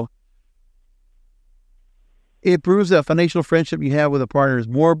 it proves that foundational friendship you have with a partner is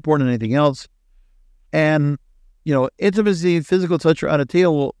more important than anything else. And, intimacy, physical touch are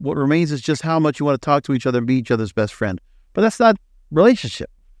unattainable. What remains is just how much you want to talk to each other and be each other's best friend. But that's not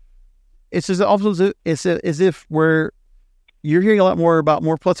relationship. It's as if you're hearing a lot more about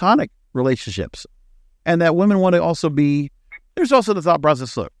more platonic relationships, and that women want to also be. There's also the thought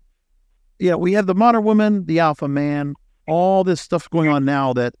process. Look, we have the modern woman, the alpha man, all this stuff going on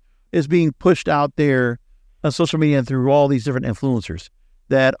now that is being pushed out there on social media and through all these different influencers.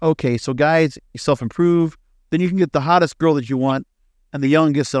 That, okay, so guys, you self-improve, then you can get the hottest girl that you want and the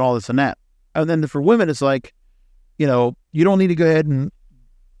youngest and all this and that. And then for women, it's like, you don't need to go ahead and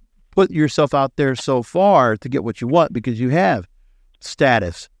put yourself out there so far to get what you want, because you have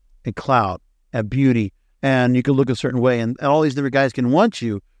status and clout and beauty, and you can look a certain way, and all these different guys can want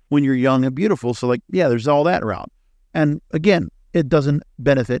you when you're young and beautiful. So like, yeah, there's all that around. And again, it doesn't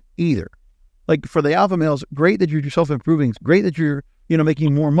benefit either. Like, for the alpha males, great that you're self-improving. It's great that you're,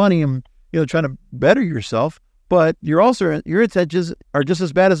 making more money and, trying to better yourself, but your intentions are just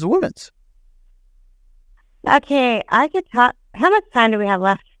as bad as the women's. Okay, I could talk. How much time do we have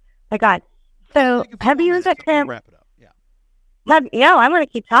left? My God. So, have you used that term? Wrap it up. Yeah. I want to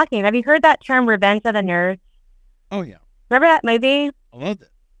keep talking. Have you heard that term, revenge of the nerds? Oh, yeah. Remember that movie? I loved it.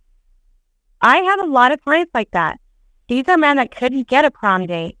 I have a lot of clients like that. These are men that couldn't get a prom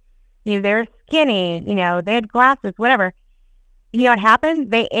date. They're skinny, they had glasses, whatever. You know what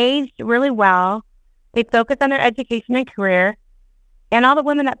happened? They aged really well. They focused on their education and career. And all the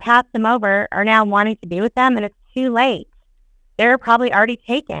women that passed them over are now wanting to be with them, and it's too late. They're probably already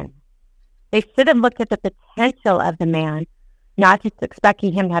taken. They should have looked at the potential of the man, not just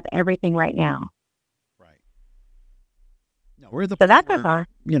expecting him to have everything right now. Right. No, we're at the so that goes on.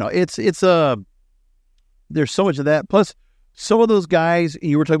 There's so much of that. Plus, some of those guys,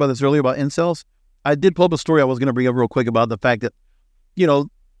 you were talking about this earlier about incels. I did pull up a story I was going to bring up real quick about the fact that,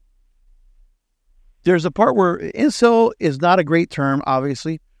 there's a part where incel is not a great term,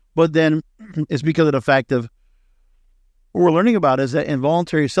 obviously, but then it's because of the fact of what we're learning about is that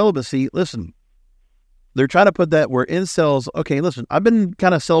involuntary celibacy, listen, they're trying to put that where incels, okay, listen, I've been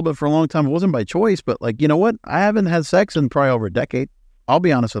kind of celibate for a long time. It wasn't by choice, but like, you know what? I haven't had sex in probably over a decade. I'll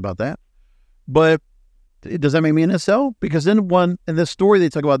be honest about that. But does that make me an incel? Because in this story they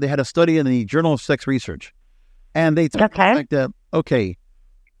talk about, they had a study in the Journal of Sex Research, and they talk about the fact that,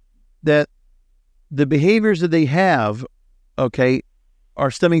 that the behaviors that they have,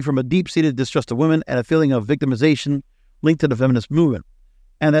 are stemming from a deep-seated distrust of women and a feeling of victimization linked to the feminist movement,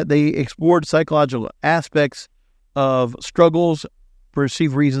 and that they explored psychological aspects of struggles,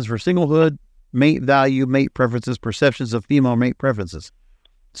 perceived reasons for singlehood, mate value, mate preferences, perceptions of female mate preferences.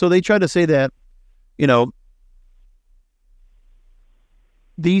 So they try to say that,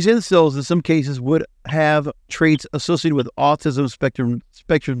 these incels in some cases would have traits associated with autism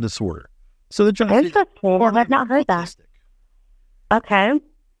spectrum disorder. So they're trying to say, I've not heard that. Okay.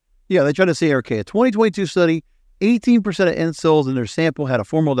 Yeah, they try to say, a 2022 study, 18% of incels in their sample had a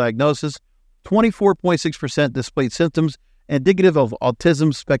formal diagnosis, 24.6% displayed symptoms indicative of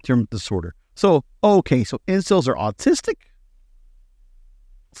autism spectrum disorder. So, so incels are autistic?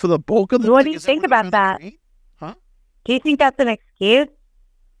 For the bulk of the... What do you think about that? Huh? Do you think that's an excuse?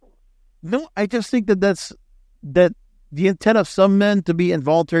 No, I just think that the intent of some men to be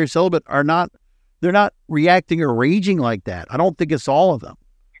involuntary celibate they're not reacting or raging like that. I don't think it's all of them.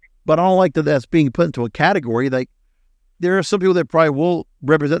 But I don't like that that's being put into a category. Like, there are some people that probably will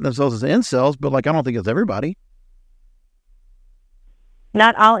represent themselves as incels, but like, I don't think it's everybody.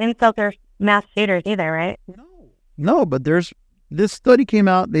 Not all incels are mass shooters either, right? No, but this study came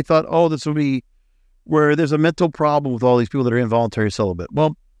out. They thought, this will be where there's a mental problem with all these people that are involuntary celibate.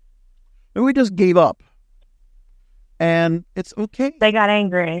 Well, maybe we just gave up. And it's okay. They got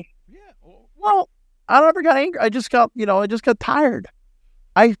angry. Yeah. Well, I never got angry. I just got tired.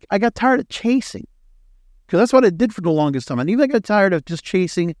 I got tired of chasing. Because that's what I did for the longest time. And even I got tired of just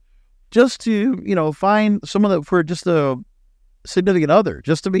chasing just to, find someone for just a significant other,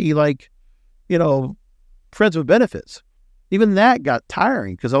 just to be like, friends with benefits. Even that got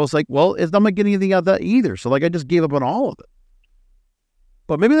tiring because I was like, well, I'm not getting anything out of that either. So like, I just gave up on all of it.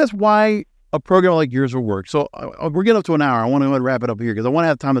 But maybe that's why a program like yours will work. So we're getting up to an hour. I want to wrap it up here because I want to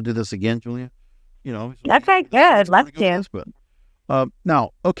have time to do this again, Julia. Okay, good. Let's do. Now,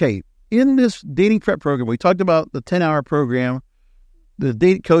 okay, in this dating prep program, we talked about the 10-hour program, the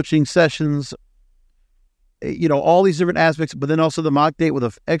date coaching sessions, all these different aspects, but then also the mock date with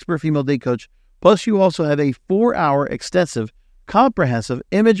an expert female date coach. Plus, you also have a 4-hour extensive, comprehensive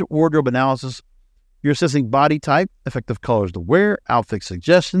image wardrobe analysis. You're assessing body type, effective colors to wear, outfit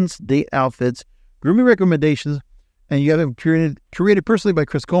suggestions, date outfits, grooming recommendations, and you have them curated personally by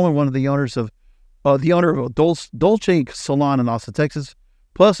Chris Coleman, one of the owners of Dolce Salon in Austin, Texas.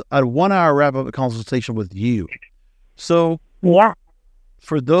 Plus, a 1-hour wrap-up consultation with you. So, yeah,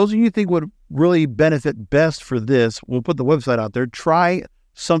 for those of you who think would really benefit best for this, we'll put the website out there.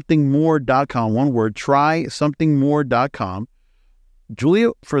 TrySomethingMore.com. One word. TrySomethingMore.com. Julia,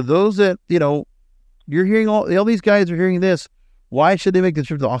 for those that you're hearing all these guys are hearing this, why should they make the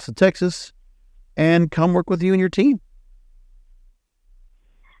trip to Austin, Texas, and come work with you and your team?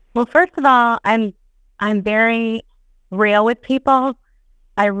 Well, first of all, I'm very real with people.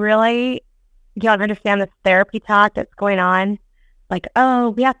 I really don't understand this therapy talk that's going on. Like,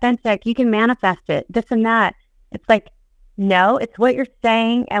 oh, be authentic. You can manifest it, this and that. It's like, no, it's what you're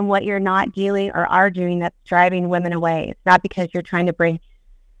saying and what you're not doing or are doing that's driving women away. It's not because you're trying to bring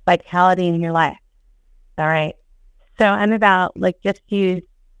vitality in your life. All right. So I'm about just use,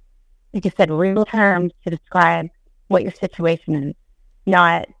 like I said, real terms to describe what your situation is,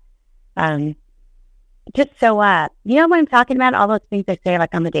 not just show up. You know what I'm talking about? All those things I say,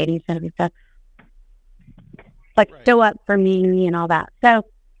 like on the dating show and stuff. Like, right. Show up for me and all that. So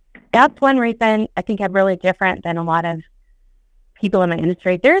that's one reason I think I'm really different than a lot of people in my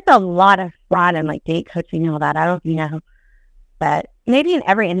industry. There's a lot of fraud in date coaching and all that. I don't know. But maybe in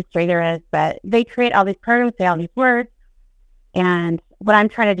every industry there is. But they create all these programs, say all these words. And what I'm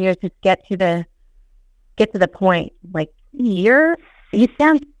trying to do is just get to the point. Like, you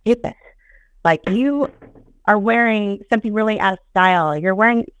sound stupid. Like, you are wearing something really out of style. You're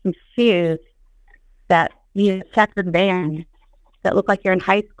wearing some shoes that use a checkered band that look like you're in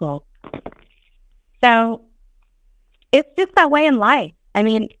high school. So it's just that way in life. I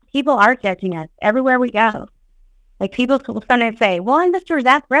mean, people are judging us everywhere we go. Like, people will sometimes say, well, I'm just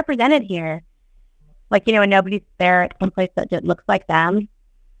represented here. Like, and nobody's there at some place that just looks like them. You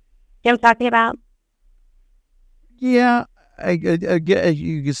know what I'm talking about? Yeah, I get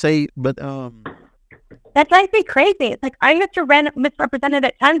you can say, but that drives me crazy. It's like, I'm misrepresented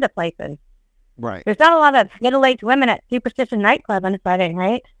at tons of places. Right. There's not a lot of middle-aged women at Superstition nightclub on a Friday,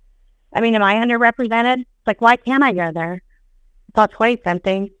 right? I mean, am I underrepresented? It's like, why can't I go there? It's all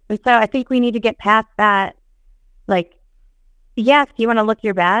 20-something. And so I think we need to get past that. Like, yes, you want to look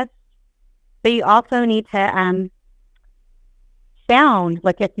your best, but you also need to sound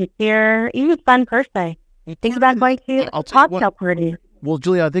like a sincere, even fun person. Think about going to a cocktail party. Well,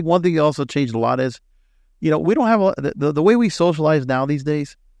 Julia, I think one thing that also changed a lot is, we don't have the way we socialize now these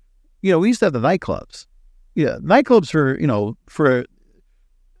days. We used to have the nightclubs. Yeah, nightclubs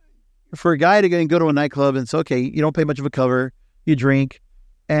for a guy to go to a nightclub and it's okay. You don't pay much of a cover. You drink,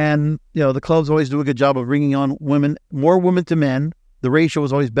 and the clubs always do a good job of bringing on women, more women to men. The ratio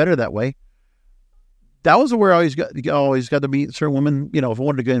was always better that way. That was where I always got to meet certain women. If I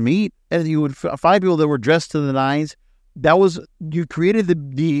wanted to go and meet, and you would find people that were dressed to the nines. You created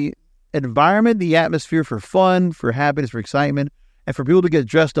the environment, the atmosphere for fun, for happiness, for excitement, and for people to get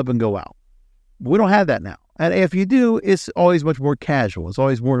dressed up and go out. We don't have that now. And if you do, it's always much more casual. It's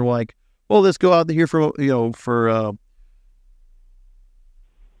always more like, well, let's go out here for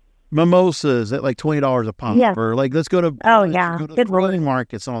mimosas at like $20 a pop, yeah. Or like let's go to good rolling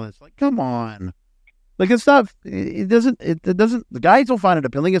markets and all this. Like, come on, like it's not. It doesn't. The guys don't find it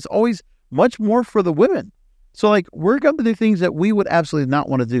appealing. It's always much more for the women. So like we're going to do things that we would absolutely not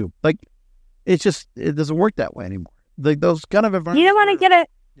want to do. Like it doesn't work that way anymore. Like those kind of environments. You don't want to get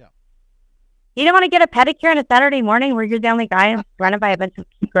You don't want to get a pedicure on a Saturday morning where you're the only guy surrounded by a bunch of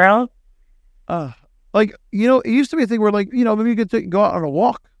cute girls. It used to be a thing where maybe you could go out on a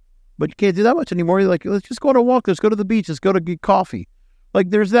walk, but you can't do that much anymore. You're like, let's just go on a walk. Let's go to the beach. Let's go to get coffee. Like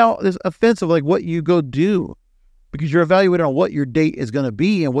there's now this offense of like what you go do because you're evaluating on what your date is going to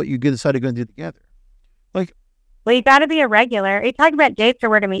be and what you decide to go and do together. Like, well, you got to be a regular. Are you talking about dates or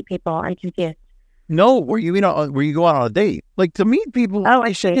where to meet people? I'm confused. No, where you go out on a date. Like to meet people,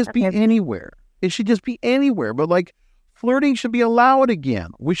 it should just be anywhere. It should just be anywhere. But like flirting should be allowed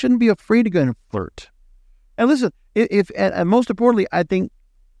again. We shouldn't be afraid to go and flirt. And listen, and most importantly, I think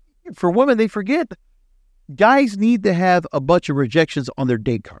for women, they forget guys need to have a bunch of rejections on their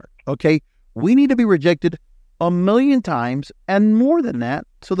date card. Okay, we need to be rejected 1,000,000 times and more than that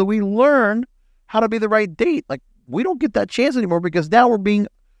so that we learn how to be the right date. Like, we don't get that chance anymore because now we're being,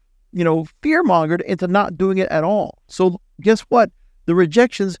 fear-mongered into not doing it at all. So guess what? The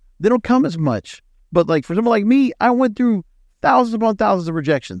rejections, they don't come as much. But like for someone like me, I went through thousands upon thousands of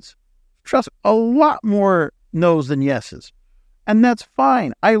rejections. Trust, a lot more no's than yeses. And that's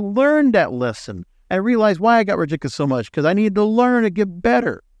fine. I learned that lesson. I realized why I got rejected so much because I needed to learn to get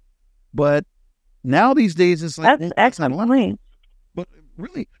better. But now these days, it's like... That's excellent. But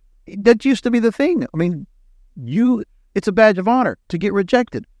really, that used to be the thing. I mean, it's a badge of honor to get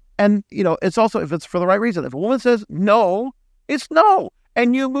rejected. And, it's also, if it's for the right reason. If a woman says no, it's no.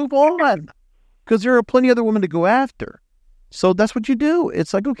 And you move on. Because there are plenty of other women to go after. So that's what you do.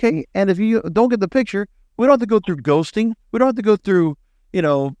 It's like, okay. And if you don't get the picture, we don't have to go through ghosting. We don't have to go through,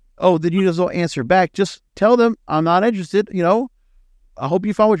 did you just don't answer back? Just tell them, I'm not interested. I hope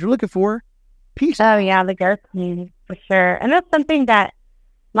you found what you're looking for. Peace. Oh, yeah, the ghosting, for sure. And that's something that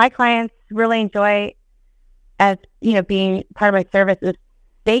my clients really enjoy as, being part of my service is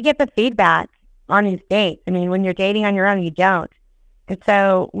they get the feedback on these dates. I mean, when you're dating on your own, you don't. And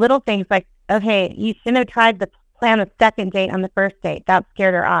so little things like, okay, you shouldn't have tried to plan a second date on the first date. That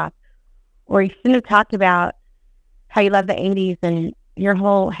scared her off. Or you shouldn't have talked about how you love the 80s and your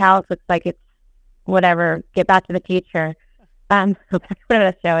whole house looks like it's whatever. Get Back to the Future. That's what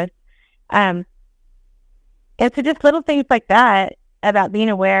the show is. And so just little things like that about being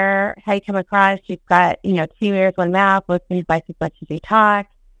aware how you come across. You've got, 2 ears, 1 mouth, listening twice as much as you talk,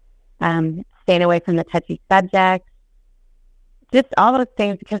 staying away from the touchy subjects. Just all those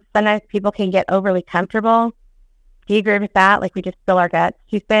things, because sometimes people can get overly comfortable. Do you agree with that? Like we just spill our guts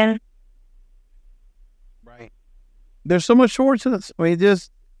too thin? Right. There's so much more to this. I mean,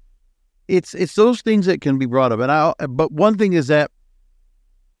 it's those things that can be brought up. But one thing is that,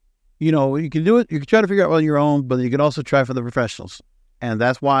 you can do it. You can try to figure out on your own, but you can also try for the professionals. And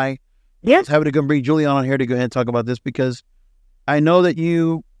that's why I was having to come bring Julie on here to go ahead and talk about this, because I know that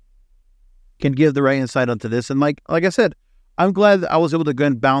you can give the right insight onto this. And like I said, I'm glad that I was able to go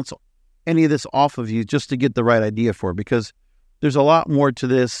and bounce any of this off of you just to get the right idea for it, because there's a lot more to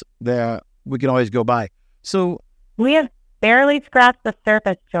this that we can always go by. So we have barely scratched the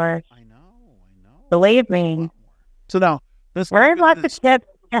surface, George. I know. Believe me. So now, we're lots of tips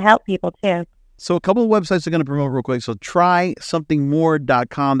to help people too. So a couple of websites are going to promote real quick. So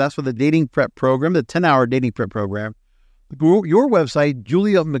trysomethingmore.com. That's for the dating prep program, the 10-hour dating prep program. Your website,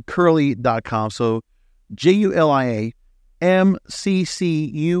 juliamccurley.com. So JuliaMccurley,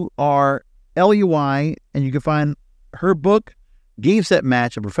 and you can find her book, Game Set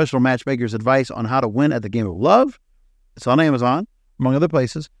Match, a professional matchmaker's advice on how to win at the game of love. It's on Amazon, among other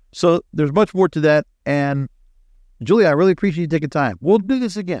places. So there's much more to that. And Julia, I really appreciate you taking time. We'll do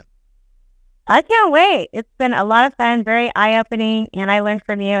this again. I can't wait. It's been a lot of fun, very eye-opening, and I learned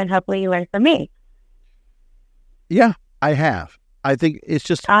from you, and hopefully you learned from me. Yeah, I have. I think it's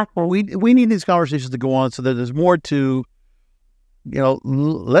just awesome. We need these conversations to go on so that there's more to,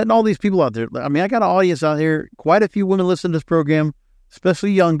 letting all these people out there. I mean, I got an audience out here. Quite a few women listen to this program,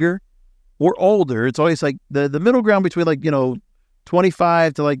 especially younger or older. It's always like the middle ground between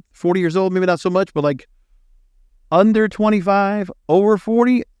 25 to 40 years old, maybe not so much, but under 25, over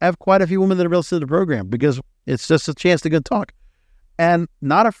 40, I have quite a few women that are listening to the program because it's just a chance to go talk. And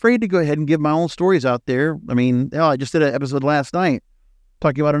not afraid to go ahead and give my own stories out there. I mean, I just did an episode last night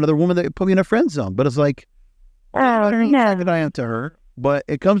talking about another woman that put me in a friend zone. But it's like, I don't know that I am to her. But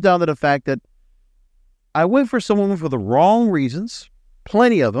it comes down to the fact that I went for some women for the wrong reasons,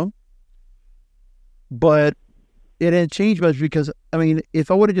 plenty of them. But it didn't change much because, I mean,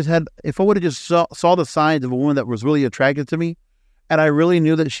 if I would have just saw the signs of a woman that was really attracted to me, and I really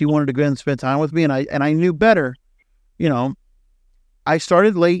knew that she wanted to go ahead and spend time with me, and I knew better, I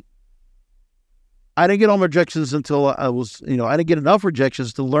started late. I didn't get all my rejections until I was, I didn't get enough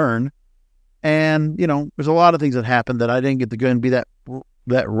rejections to learn. And, there's a lot of things that happened that I didn't get to go and be that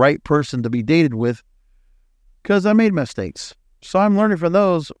right person to be dated with because I made mistakes. So I'm learning from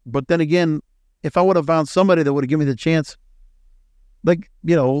those. But then again, if I would have found somebody that would have given me the chance,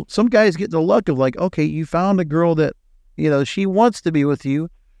 some guys get the luck of okay, you found a girl that, she wants to be with you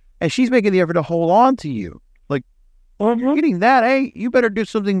and she's making the effort to hold on to you. You're getting that, hey, you better do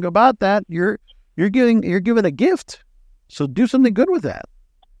something about that. You're giving a gift. So do something good with that.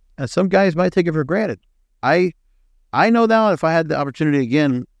 And some guys might take it for granted. I know now if I had the opportunity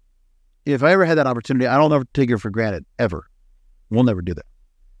again, if I ever had that opportunity, I don't ever take it for granted, ever. We'll never do that.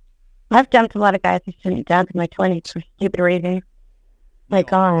 I've dumped a lot of guys who shouldn't dump in my 20s for stupid reasons. My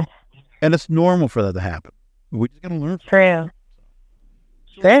God. And it's normal for that to happen. We're just going to learn. True.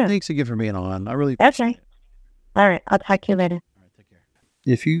 Thanks again for being on. I really appreciate it. All right. I'll talk to you later.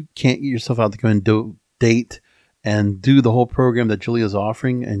 If you can't get yourself out to go and date and do the whole program that Julia's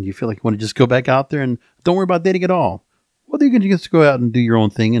offering, and you feel like you want to just go back out there and don't worry about dating at all, well, you can just go out and do your own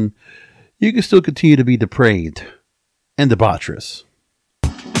thing, and you can still continue to be depraved and debaucherous.